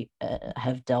 we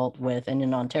have dealt with, and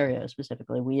in Ontario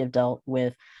specifically, we have dealt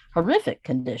with horrific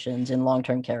conditions in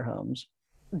long-term care homes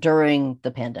during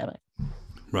the pandemic.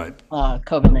 Right.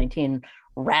 COVID-19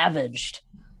 ravaged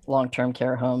long-term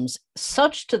care homes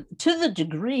such to the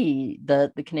degree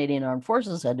that the Canadian Armed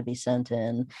Forces had to be sent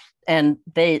in, and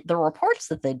the reports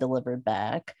that they delivered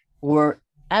back were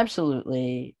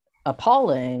absolutely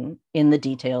appalling in the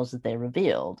details that they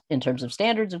revealed in terms of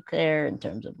standards of care, in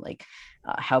terms of like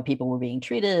how people were being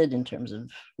treated, in terms of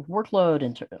workload,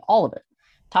 and all of it,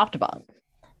 top to bottom.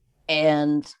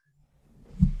 And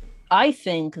I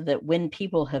think that when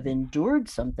people have endured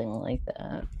something like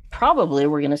that, probably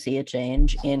we're going to see a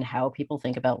change in how people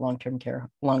think about long-term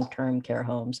care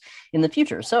homes in the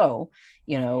future. So,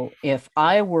 if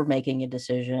I were making a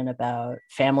decision about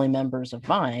family members of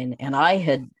mine and I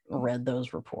had read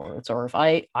those reports, or if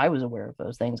I was aware of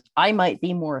those things, I might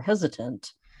be more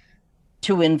hesitant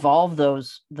to involve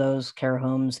those care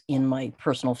homes in my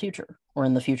personal future or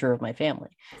in the future of my family.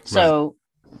 Right. So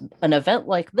an event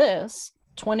like this,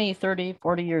 20, 30,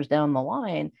 40 years down the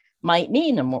line, might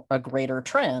mean a greater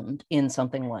trend in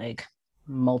something like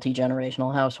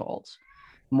multi-generational households,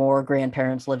 more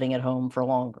grandparents living at home for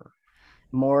longer,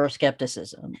 more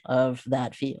skepticism of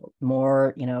that field,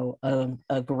 more,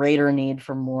 a greater need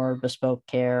for more bespoke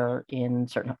care in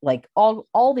certain, like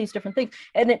all these different things.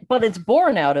 But it's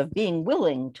born out of being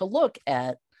willing to look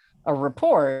at a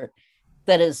report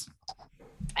that is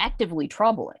actively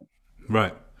troubling.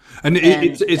 Right. And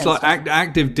it's like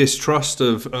active distrust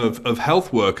of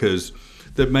health workers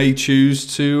that may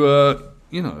choose to,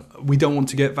 we don't want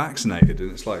to get vaccinated.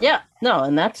 And it's like... Yeah, no,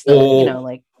 and that's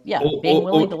being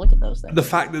willing to look at those things. The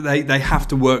fact that they have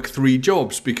to work 3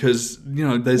 jobs because,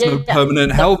 there's no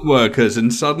permanent health workers,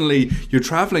 and suddenly you're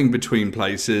traveling between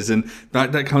places, and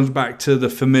that comes back to the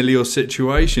familial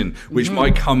situation, which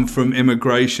might come from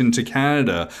immigration to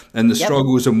Canada and the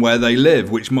struggles and where they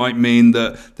live, which might mean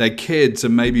that their kids are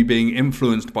maybe being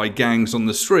influenced by gangs on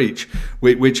the street,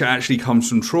 which actually comes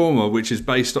from trauma, which is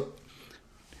based on...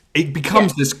 It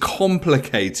becomes this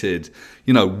complicated,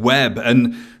 web.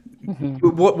 And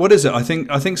what is it? I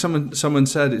think someone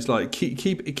said it's like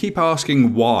keep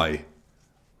asking why.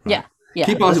 Right? Yeah.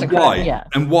 Keep asking why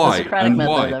and why the Socratic and method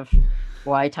why. of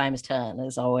why times 10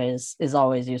 is always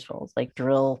useful. It's like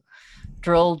drill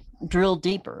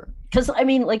deeper. Because I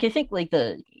think like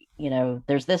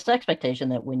there's this expectation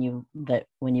that when you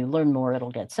learn more,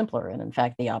 it'll get simpler. And in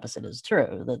fact, the opposite is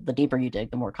true. The deeper you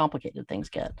dig, the more complicated things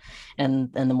get,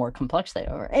 and the more complex they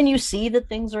are. And you see that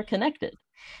things are connected.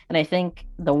 And I think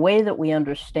the way that we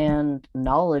understand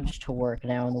knowledge to work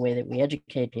now, and the way that we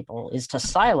educate people, is to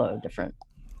silo different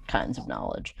kinds of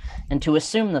knowledge and to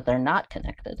assume that they're not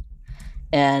connected.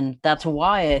 And that's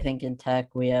why I think in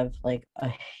tech we have like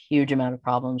a huge amount of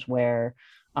problems where,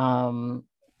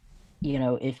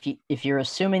 if you're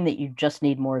assuming that you just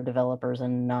need more developers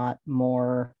and not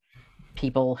more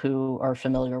people who are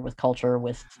familiar with culture,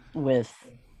 with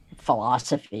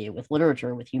philosophy, with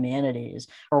literature, with humanities,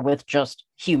 or with just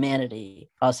humanity,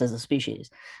 us as a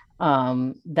species,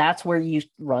 that's where you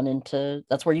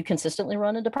consistently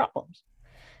run into problems.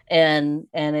 And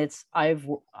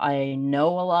I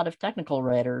know a lot of technical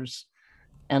writers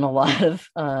and a lot of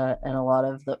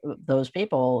those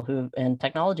people and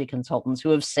technology consultants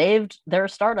who have saved their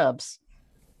startups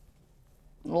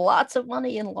lots of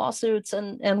money in lawsuits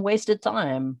and wasted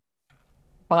time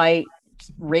by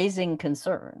raising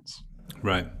concerns,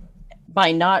 right?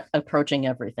 By not approaching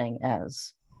everything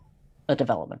as a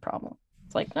development problem.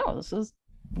 It's like, no, this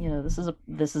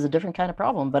is a different kind of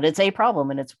problem, but it's a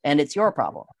problem, and it's your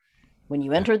problem. When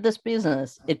you entered this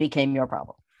business, it became your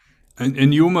problem.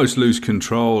 And you almost lose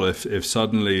control if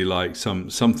suddenly like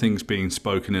something's being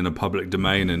spoken in a public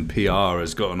domain and PR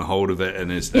has gotten a hold of it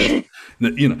and is there,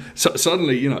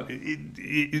 suddenly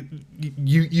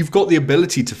you've got the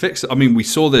ability to fix it. I mean, we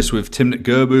saw this with Timnit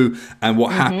Gerbu and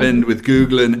what happened with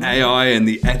Google and AI and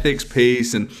the ethics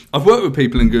piece. And I've worked with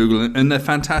people in Google and they're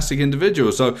fantastic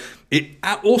individuals. So it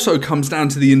also comes down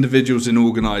to the individuals in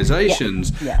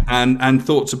organizations and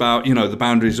thoughts about, the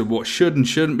boundaries of what should and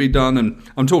shouldn't be done. And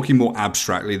I'm talking more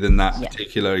abstractly than that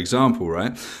particular example,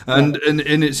 right? And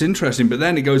it's interesting, but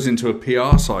then it goes into a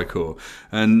PR cycle,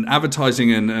 and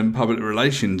advertising and public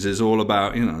relations is all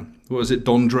about, what was it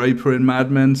Don Draper in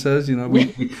Mad Men says?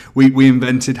 We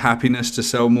invented happiness to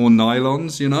sell more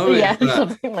nylons.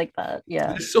 Something like that.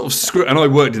 Yeah, it's sort of and I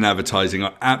worked in advertising.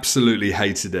 I absolutely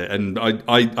hated it, and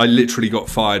I literally got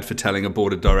fired for telling a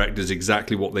board of directors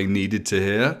exactly what they needed to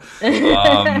hear.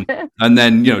 And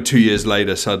then 2 years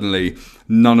later, suddenly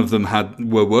none of them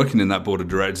were working in that board of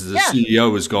directors. The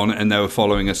CEO was gone, and they were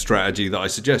following a strategy that I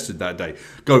suggested that day.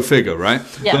 Go figure, right?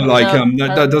 Yeah, but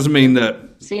that doesn't mean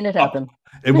that seen it happen.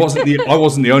 I wasn't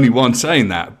the only one saying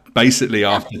that. Basically,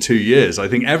 after 2 years, I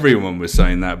think everyone was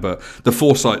saying that. But the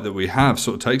foresight that we have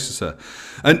sort of takes us there.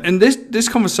 And this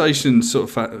conversation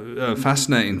sort of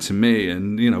fascinating to me.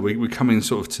 And we're coming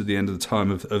sort of to the end of the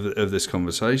time of this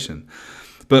conversation.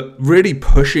 But really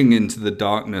pushing into the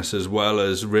darkness as well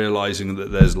as realizing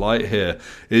that there's light here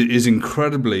is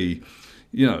incredibly,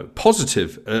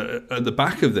 positive at the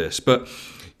back of this. But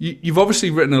you've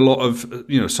obviously written a lot of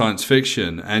science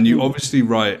fiction, and you obviously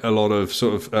write a lot of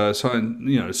sort of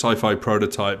sci-fi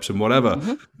prototypes and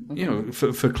whatever,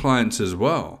 for clients as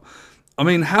well. I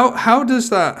mean, how does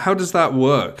that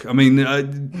work? I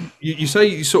mean, you say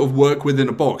you sort of work within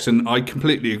a box, and I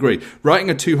completely agree. Writing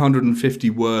a 250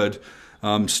 word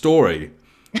story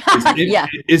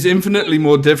is infinitely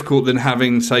more difficult than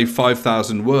having, say,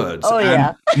 5,000 words. Oh,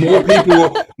 and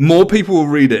more people will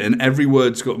read it, and every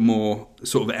word's got more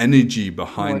sort of energy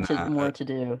behind more to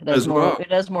do.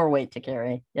 It has more weight to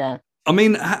carry. Yeah. I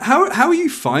mean, how are you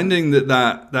finding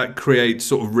that creates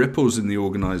sort of ripples in the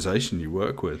organization you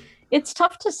work with? It's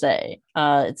tough to say.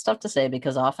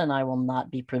 Because often I will not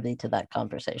be privy to that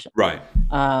conversation. Right.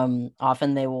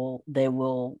 Often they will.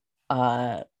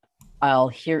 I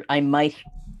might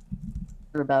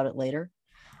hear about it later.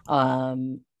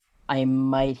 I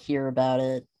might hear about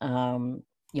it,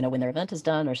 when their event is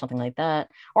done or something like that,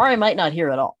 or I might not hear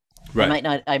at all.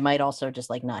 Right. I might also just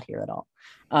not hear at all.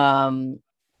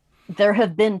 There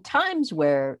have been times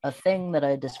where a thing that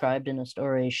I described in a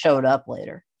story showed up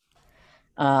later,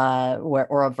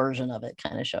 or a version of it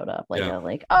kind of showed up, I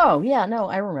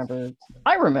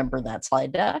remember that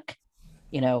slide deck.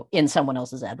 In someone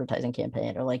else's advertising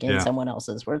campaign, or in someone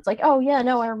else's, where it's I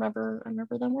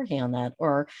remember them working on that,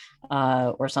 or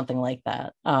something like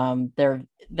that.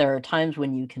 There are times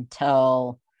when you can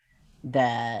tell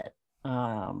that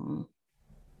there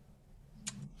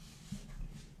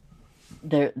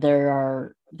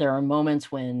are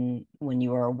moments when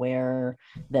you are aware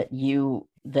that you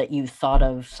thought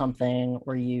of something,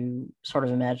 or you sort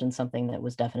of imagined something that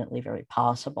was definitely very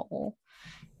possible.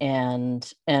 And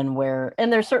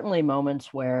there's certainly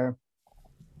moments where,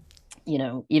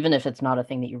 even if it's not a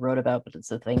thing that you wrote about, but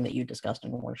it's a thing that you discussed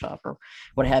in a workshop or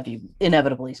what have you,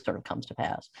 inevitably sort of comes to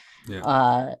pass.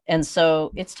 Yeah. And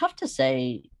so it's tough to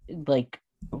say,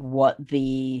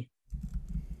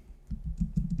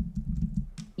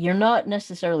 you're not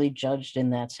necessarily judged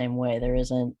in that same way. There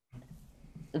isn't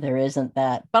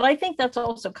that, but I think that's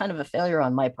also kind of a failure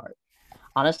on my part.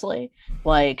 Honestly,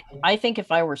 I think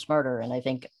if I were smarter, and I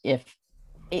think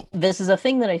this is a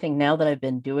thing that I think now that I've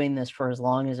been doing this for as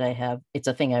long as I have, it's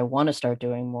a thing I want to start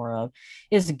doing more of,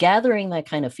 is gathering that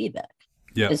kind of feedback.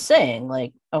 Yeah. Is saying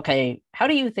okay, how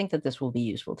do you think that this will be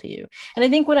useful to you? And I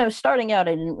think when I was starting out,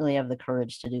 I didn't really have the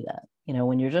courage to do that.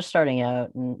 When you're just starting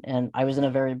out, and I was in a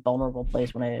very vulnerable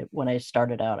place when I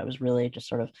started out. I was really just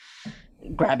sort of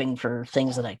grabbing for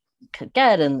things that I could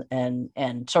get,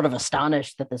 and sort of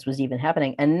astonished that this was even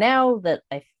happening. And now that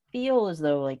I feel as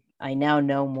though I now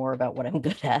know more about what I'm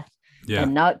good at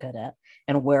and not good at,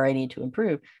 and where I need to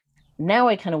improve, now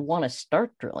I kind of want to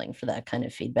start drilling for that kind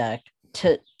of feedback,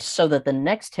 so that the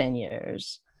next 10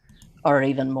 years are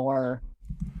even more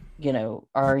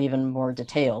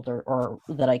detailed, or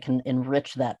that I can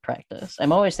enrich that practice.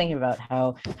 I'm always thinking about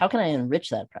how can I enrich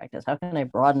that practice? How can I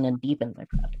broaden and deepen my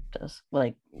practice?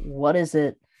 What is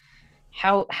it?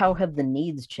 How have the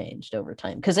needs changed over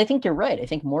time? Because I think you're right. I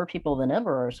think more people than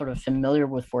ever are sort of familiar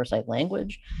with foresight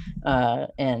language,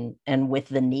 and with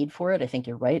the need for it. I think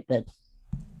you're right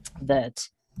that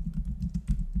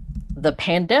the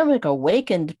pandemic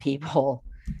awakened people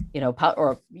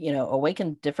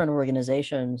awaken different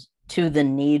organizations to the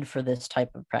need for this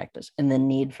type of practice and the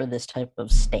need for this type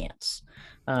of stance.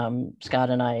 Scott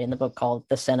and I in the book called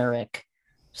the Centeric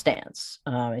stance.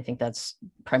 I think that's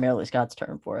primarily Scott's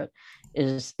term for it,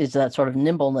 is that sort of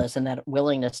nimbleness and that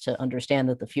willingness to understand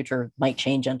that the future might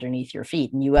change underneath your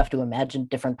feet, and you have to imagine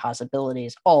different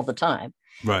possibilities all the time,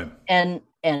 right?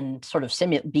 And sort of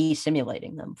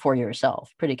simulating them for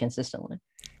yourself pretty consistently.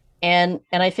 And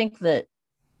I think that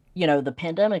the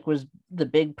pandemic was the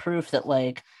big proof that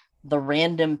like the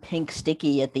random pink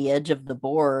sticky at the edge of the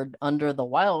board under the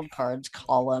wildcards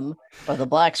column or the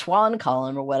black swan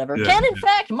column or whatever can in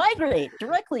fact migrate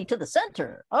directly to the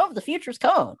center of the future's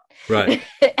cone. Right.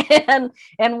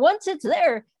 and once it's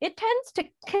there, it tends to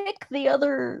kick the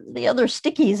other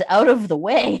stickies out of the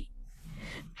way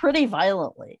pretty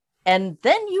violently. And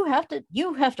then you have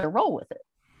to roll with it.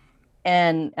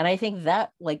 And I think that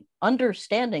like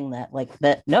understanding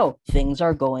that no, things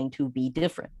are going to be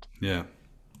different. Yeah.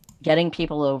 Getting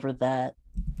people over that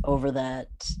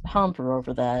hump or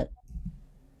over that,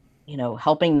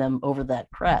 helping them over that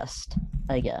crest,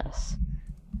 I guess,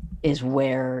 is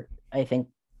where I think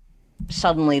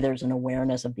suddenly there's an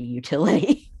awareness of the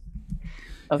utility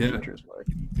of futures work.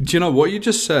 Do you know what you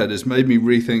just said has made me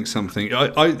rethink something?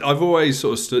 I've always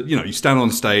sort of stood, you stand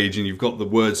on stage and you've got the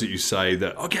words that you say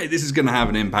that, okay, this is going to have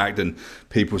an impact, and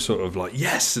people sort of like,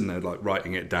 yes, and they're like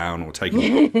writing it down or taking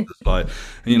it like,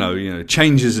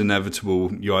 change is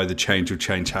inevitable. You either change or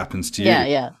change happens to you.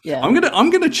 Yeah. I'm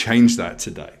gonna change that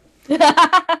today.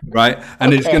 Right?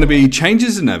 And It's going to be change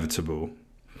is inevitable.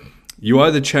 You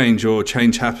either change or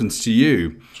change happens to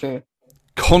you. Sure.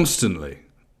 Constantly.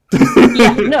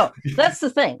 Yeah, no, that's the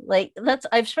thing. Like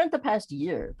I've spent the past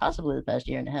year, possibly the past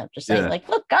year and a half, just saying like,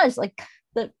 look, guys, like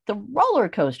the roller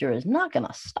coaster is not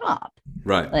gonna stop.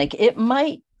 Right. Like it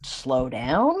might slow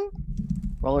down.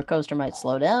 Roller coaster might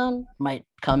slow down, might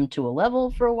come to a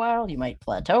level for a while. You might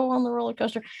plateau on the roller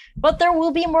coaster, but there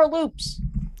will be more loops.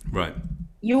 Right.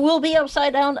 You will be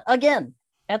upside down again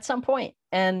at some point.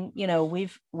 And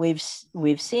we've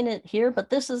seen it here, but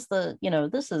this is the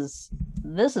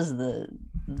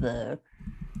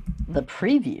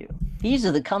preview. These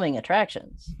are the coming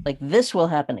attractions. Like this will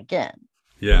happen again.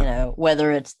 Yeah.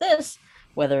 Whether it's this,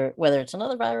 whether it's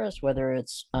another virus, whether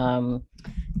it's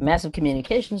massive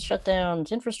communications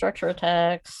shutdowns, infrastructure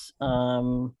attacks,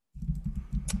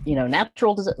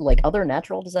 other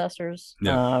natural disasters,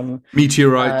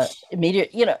 meteorites,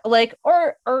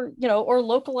 or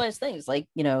localized things like,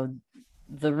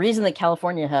 the reason that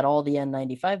California had all the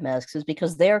N95 masks is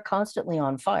because they are constantly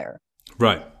on fire.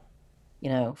 Right.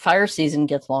 Fire season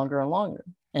gets longer and longer,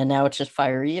 and now it's just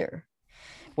fire year,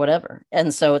 whatever.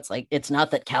 And so it's like, it's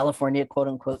not that California quote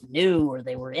unquote knew, or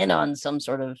they were in on some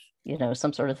sort of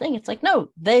thing. It's like, no,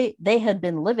 they had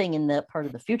been living in that part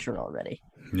of the future already.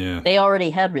 Yeah. They already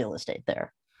had real estate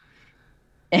there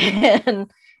and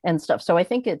stuff. So I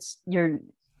think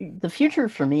the future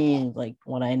for me, like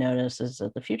what I notice is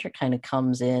that the future kind of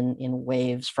comes in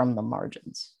waves from the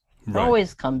margins. It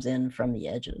always comes in from the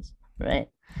edges, right?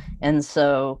 And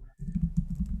so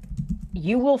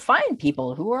you will find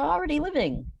people who are already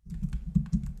living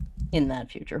in that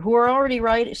future, who are already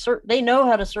they know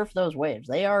how to surf those waves.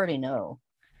 They already know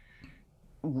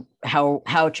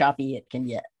how choppy it can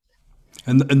get.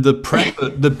 And the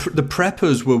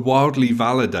preppers were wildly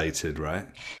validated, right?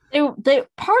 They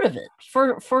part of it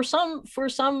for some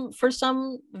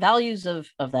values of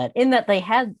that, in that they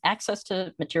had access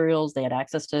to materials, they had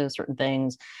access to certain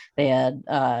things, they had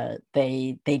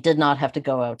they did not have to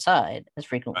go outside as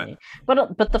frequently.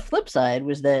 Right. But the flip side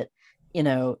was that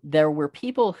there were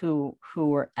people who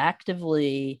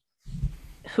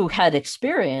had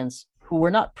experience, who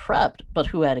were not prepped, but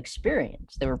who had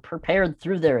experience. They were prepared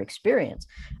through their experience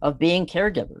of being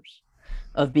caregivers,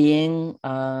 of being,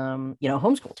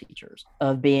 homeschool teachers,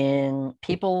 of being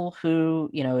people who,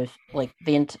 if like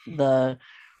it's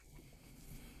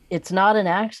not an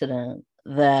accident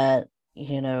that,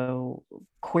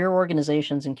 queer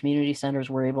organizations and community centers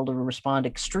were able to respond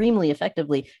extremely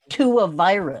effectively to a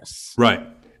virus. Right.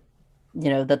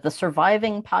 That the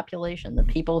surviving population, the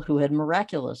people who had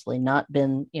miraculously not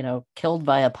been, killed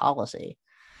by a policy,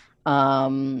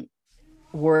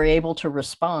 were able to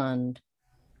respond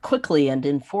quickly and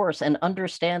enforce and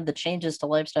understand the changes to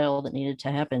lifestyle that needed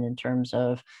to happen in terms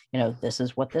of, this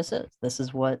is what this is. This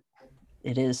is what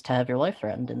it is to have your life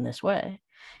threatened in this way.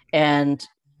 And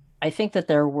I think that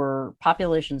there were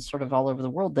populations sort of all over the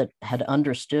world that had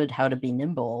understood how to be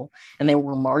nimble, and they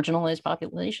were marginalized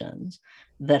populations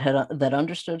that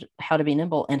understood how to be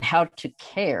nimble and how to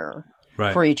care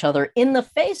for each other in the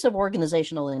face of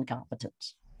organizational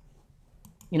incompetence.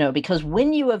 because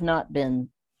when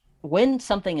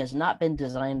something has not been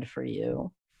designed for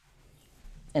you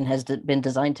and has been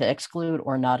designed to exclude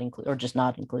or not include, or just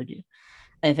not include you,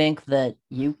 I think that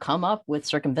you come up with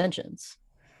circumventions,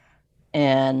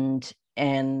 and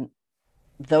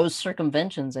those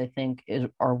circumventions, I think,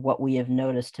 are what we have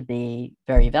noticed to be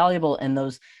very valuable. And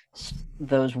those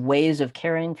ways of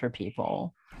caring for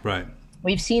people, right?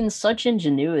 We've seen such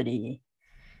ingenuity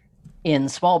in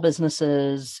small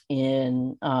businesses,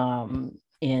 in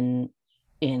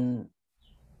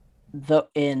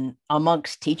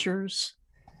amongst teachers,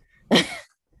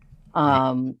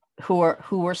 who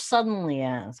were suddenly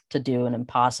asked to do an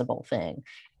impossible thing,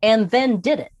 and then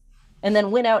did it, and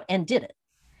then went out and did it.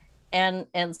 And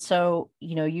so,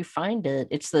 you find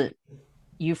it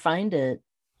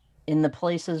in the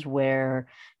places where,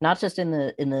 not just in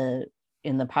the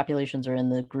populations or in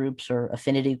the groups or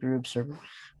affinity groups or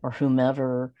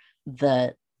whomever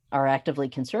that are actively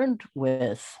concerned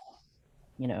with,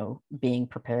 being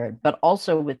prepared, but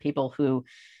also with people who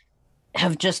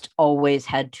have just always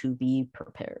had to be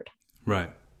prepared. Right.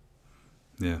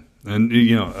 Yeah. And,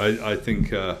 I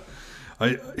think,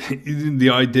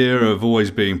 the idea of always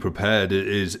being prepared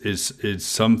is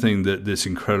something that's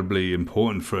incredibly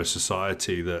important for a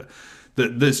society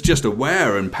that's just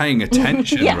aware and paying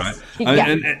attention, yes. right? Yeah.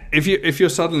 And if you're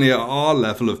suddenly at our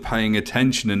level of paying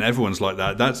attention and everyone's like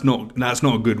that, that's not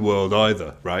a good world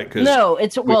either, right? Because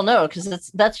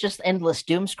that's just endless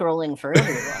doom scrolling for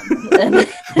everyone.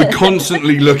 We're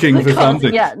constantly looking for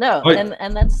something. Yeah, no,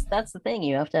 and that's the thing.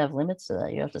 You have to have limits to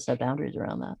that. You have to set boundaries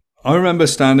around that. I remember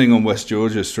standing on West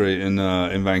Georgia Street in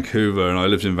Vancouver, and I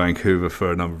lived in Vancouver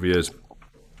for a number of years.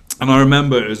 And I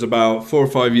remember it was about 4 or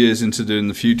 5 years into doing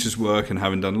the futures work and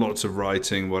having done lots of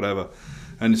writing, whatever.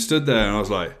 And I stood there and I was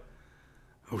like,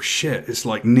 oh shit, it's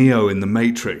like Neo in the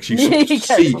Matrix. You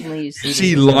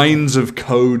see lines of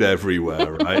code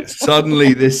everywhere, right? Suddenly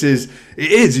it is,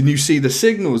 and you see the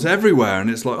signals everywhere.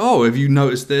 And it's like, oh, have you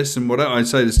noticed this? And whatever. I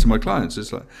say this to my clients.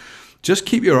 It's like, just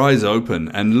keep your eyes open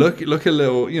and look a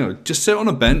little, just sit on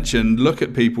a bench and look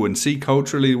at people and see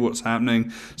culturally what's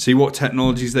happening, see what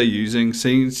technologies they're using,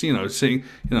 seeing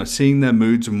their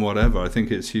moods and whatever. I think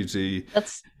it's hugely.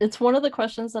 It's one of the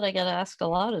questions that I get asked a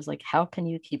lot is like, how can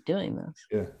you keep doing this?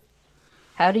 Yeah.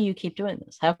 How do you keep doing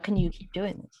this? How can you keep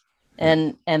doing this?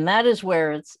 And that is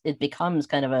where it becomes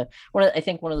kind of I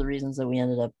think one of the reasons that we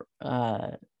ended up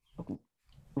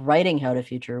writing How to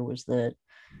Future was that,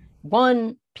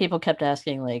 one, people kept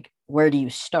asking, like, where do you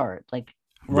start? Like,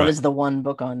 what is the one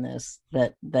book on this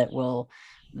that will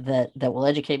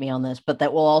educate me on this, but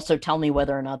that will also tell me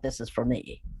whether or not this is for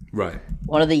me? Right.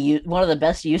 One of the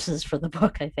best uses for the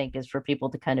book, I think, is for people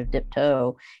to kind of dip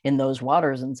toe in those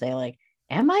waters and say, like,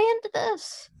 am I into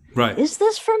this? Right. Is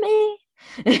this for me?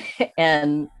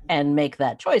 and make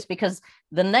that choice, because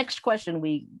the next question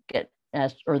we get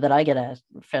asked, or that I get asked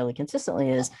fairly consistently,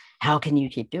 is how can you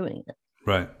keep doing it?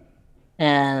 Right.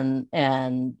 And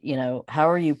how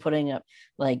are you putting up,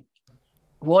 like,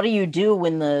 what do you do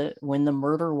when the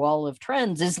murder wall of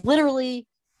trends is literally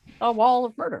a wall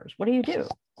of murders? What do you do?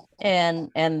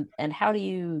 And how do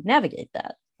you navigate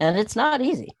that? And it's not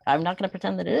easy. I'm not going to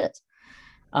pretend that it is.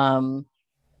 And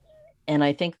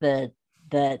I think that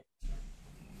there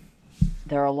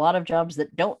are a lot of jobs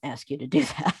that don't ask you to do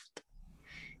that.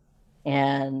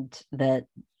 And that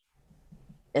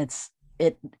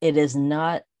it is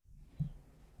not,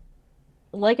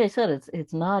 like I said,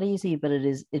 it's not easy, but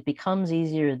it becomes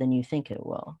easier than you think it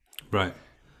will. Right.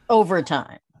 Over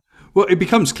time. Well, it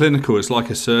becomes clinical. It's like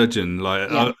a surgeon.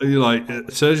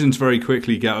 Surgeons very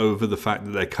quickly get over the fact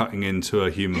that they're cutting into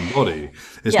a human body.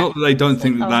 It's not that they don't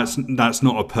think that's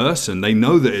not a person. They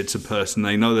know that it's a person.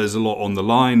 They know there's a lot on the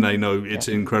line. They know it's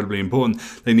incredibly important.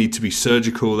 They need to be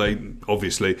surgical. They need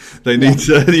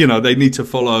to, they need to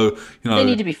follow. They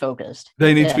need to be focused.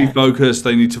 They need to be focused.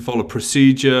 They need to follow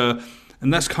procedure.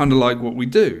 And that's kind of like what we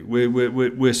do.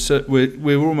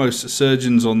 We're almost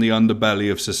surgeons on the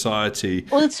underbelly of society.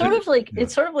 Well, it's sort of like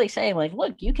saying, like,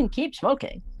 look, you can keep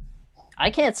smoking. I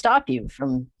can't stop you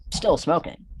from still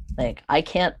smoking. Like, I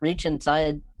can't reach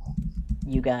inside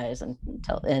you guys and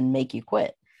make you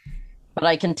quit. But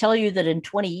I can tell you that in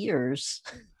 20 years,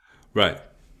 right,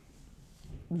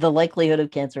 the likelihood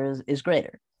of cancer is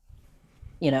greater.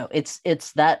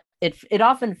 It's that. It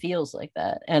often feels like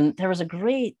that. And there was a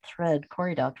great thread,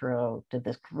 Cory Doctorow did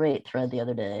this great thread the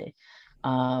other day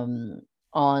on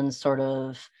sort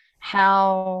of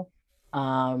how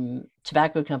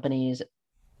tobacco companies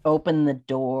open the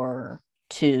door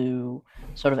to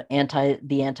sort of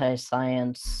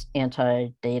anti-science,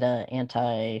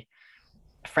 anti-data,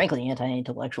 frankly,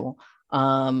 anti-intellectual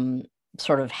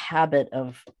sort of habit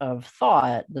of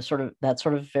thought, that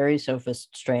sort of very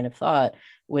sophist strain of thought,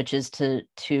 which is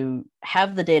to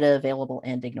have the data available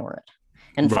and ignore it,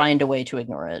 and Right. find a way to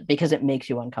ignore it because it makes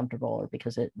you uncomfortable, or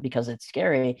because it's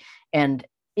scary, and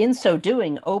in so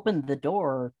doing open the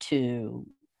door to,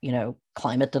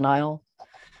 climate denial,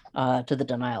 to the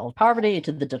denial of poverty,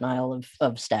 to the denial of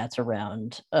stats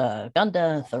around gun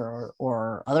death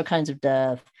or other kinds of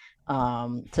death,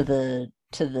 to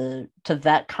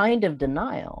that kind of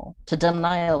denial, to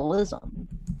denialism,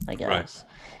 I guess.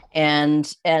 Right.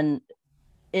 And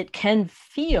it can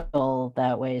feel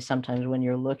that way sometimes when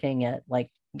you're looking at like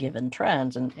given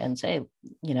trends and say,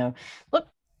 look,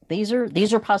 these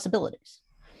are possibilities.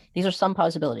 These are some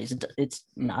possibilities. It's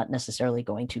not necessarily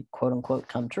going to quote unquote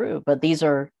come true, but these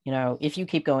are, if you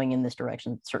keep going in this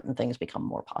direction, certain things become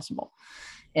more possible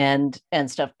and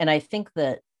stuff. And I think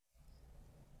that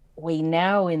we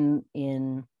now in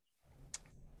the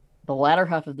latter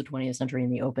half of the 20th century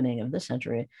and the opening of this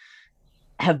century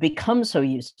have become so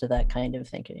used to that kind of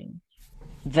thinking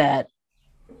that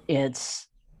it's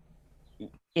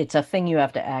a thing you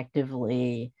have to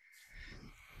actively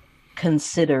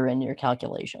consider in your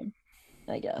calculation,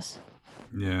 I guess.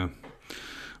 Yeah.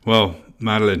 Well,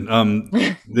 Madeline,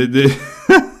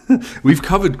 we've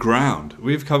covered ground.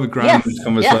 We've covered ground in this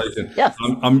conversation. Yes.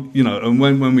 And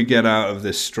when we get out of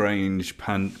this strange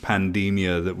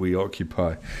pandemia that we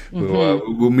occupy,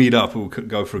 we'll meet up. We'll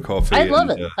go for a coffee. I'd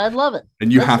love it.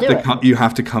 And you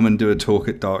have to come and do a talk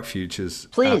at Dark Futures.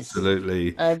 Please.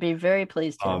 Absolutely. I'd be very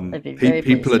pleased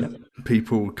to.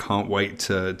 People can't wait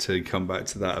to come back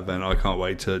to that event. I can't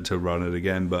wait to run it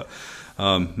again. But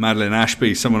Madeline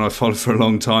Ashby, someone I've followed for a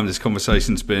long time. This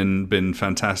conversation's been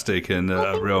fantastic and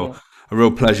a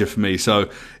real pleasure for me.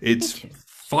 So it's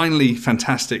finally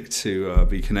fantastic to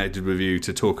be connected with you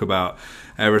to talk about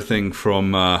everything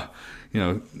from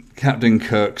Captain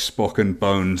Kirk, Spock, and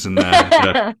Bones and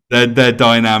their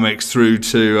dynamics through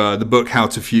to the book How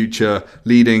to Future,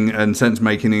 leading and sense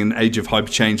making in an age of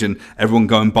hyperchange, and everyone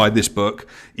go and buy this book.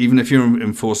 Even if you're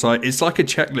in foresight, it's like a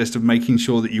checklist of making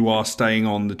sure that you are staying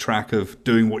on the track of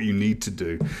doing what you need to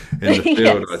do in the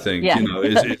field. Yes. I think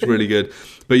it's really good.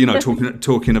 But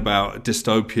talking about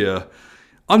dystopia,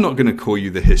 I'm not going to call you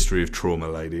the history of trauma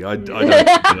lady. I don't think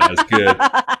that's good.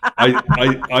 I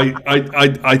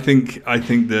think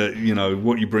that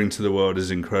what you bring to the world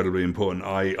is incredibly important.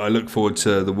 I look forward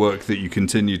to the work that you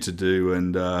continue to do,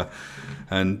 and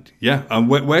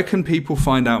where can people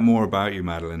find out more about you,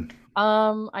 Madeline?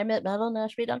 I'm at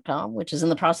MadelineAshby.com, which is in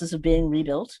the process of being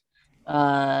rebuilt.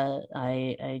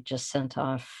 I just sent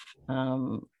off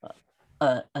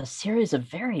a series of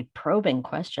very probing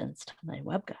questions to my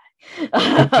web guy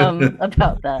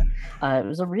about that. It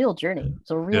was a real journey.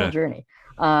 Journey.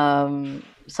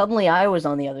 Suddenly I was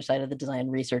on the other side of the design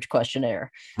research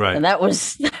questionnaire. Right. And that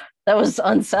was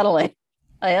unsettling.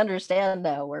 I understand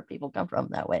now where people come from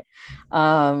that way.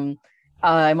 I'm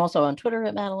also on Twitter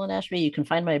at Madeline Ashby. You can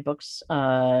find my books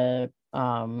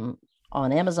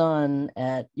on Amazon,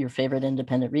 at your favorite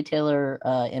independent retailer.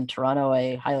 In Toronto,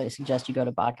 I highly suggest you go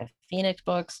to Baca Phoenix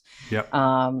Books. Yep.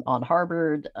 On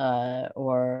Harvard,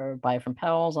 or buy from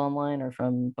Powell's online, or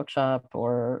from Bookshop,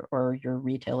 or your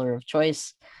retailer of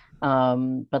choice.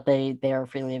 But they are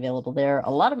freely available there.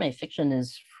 A lot of my fiction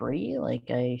is free. Like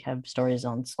I have stories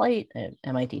on Slate, at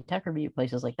MIT Tech Review,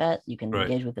 places like that. You can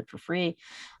engage with it for free.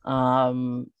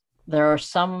 There are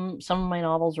some of my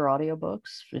novels are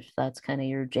audiobooks, if that's kind of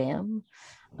your jam.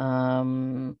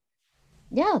 That's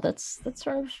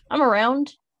sort of, I'm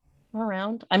around.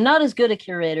 I'm not as good a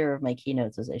curator of my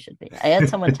keynotes as I should be. I had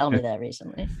someone tell me that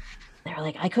recently. They were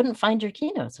like, I couldn't find your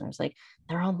keynotes. And I was like,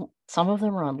 some of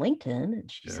them are on LinkedIn.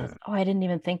 And she said, oh, I didn't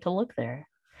even think to look there.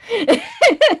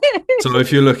 So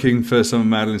if you're looking for some of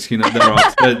Madeline's keynote,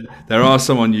 there are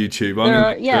some on YouTube.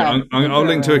 I'll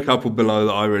link to a couple below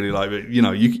that I really like. But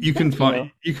you can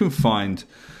find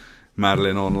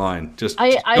Madeline online. Just go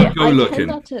looking. I tend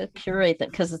not to curate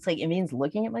that because it's like it means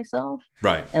looking at myself,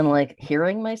 right? And like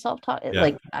hearing myself talk.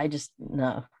 Like I just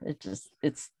no. It's.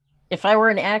 If I were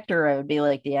an actor, I would be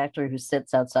like the actor who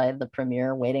sits outside the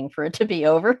premiere waiting for it to be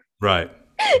over. Right.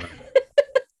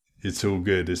 It's all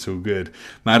good.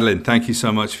 Madeline, thank you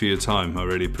so much for your time. I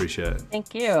really appreciate it.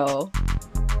 Thank you.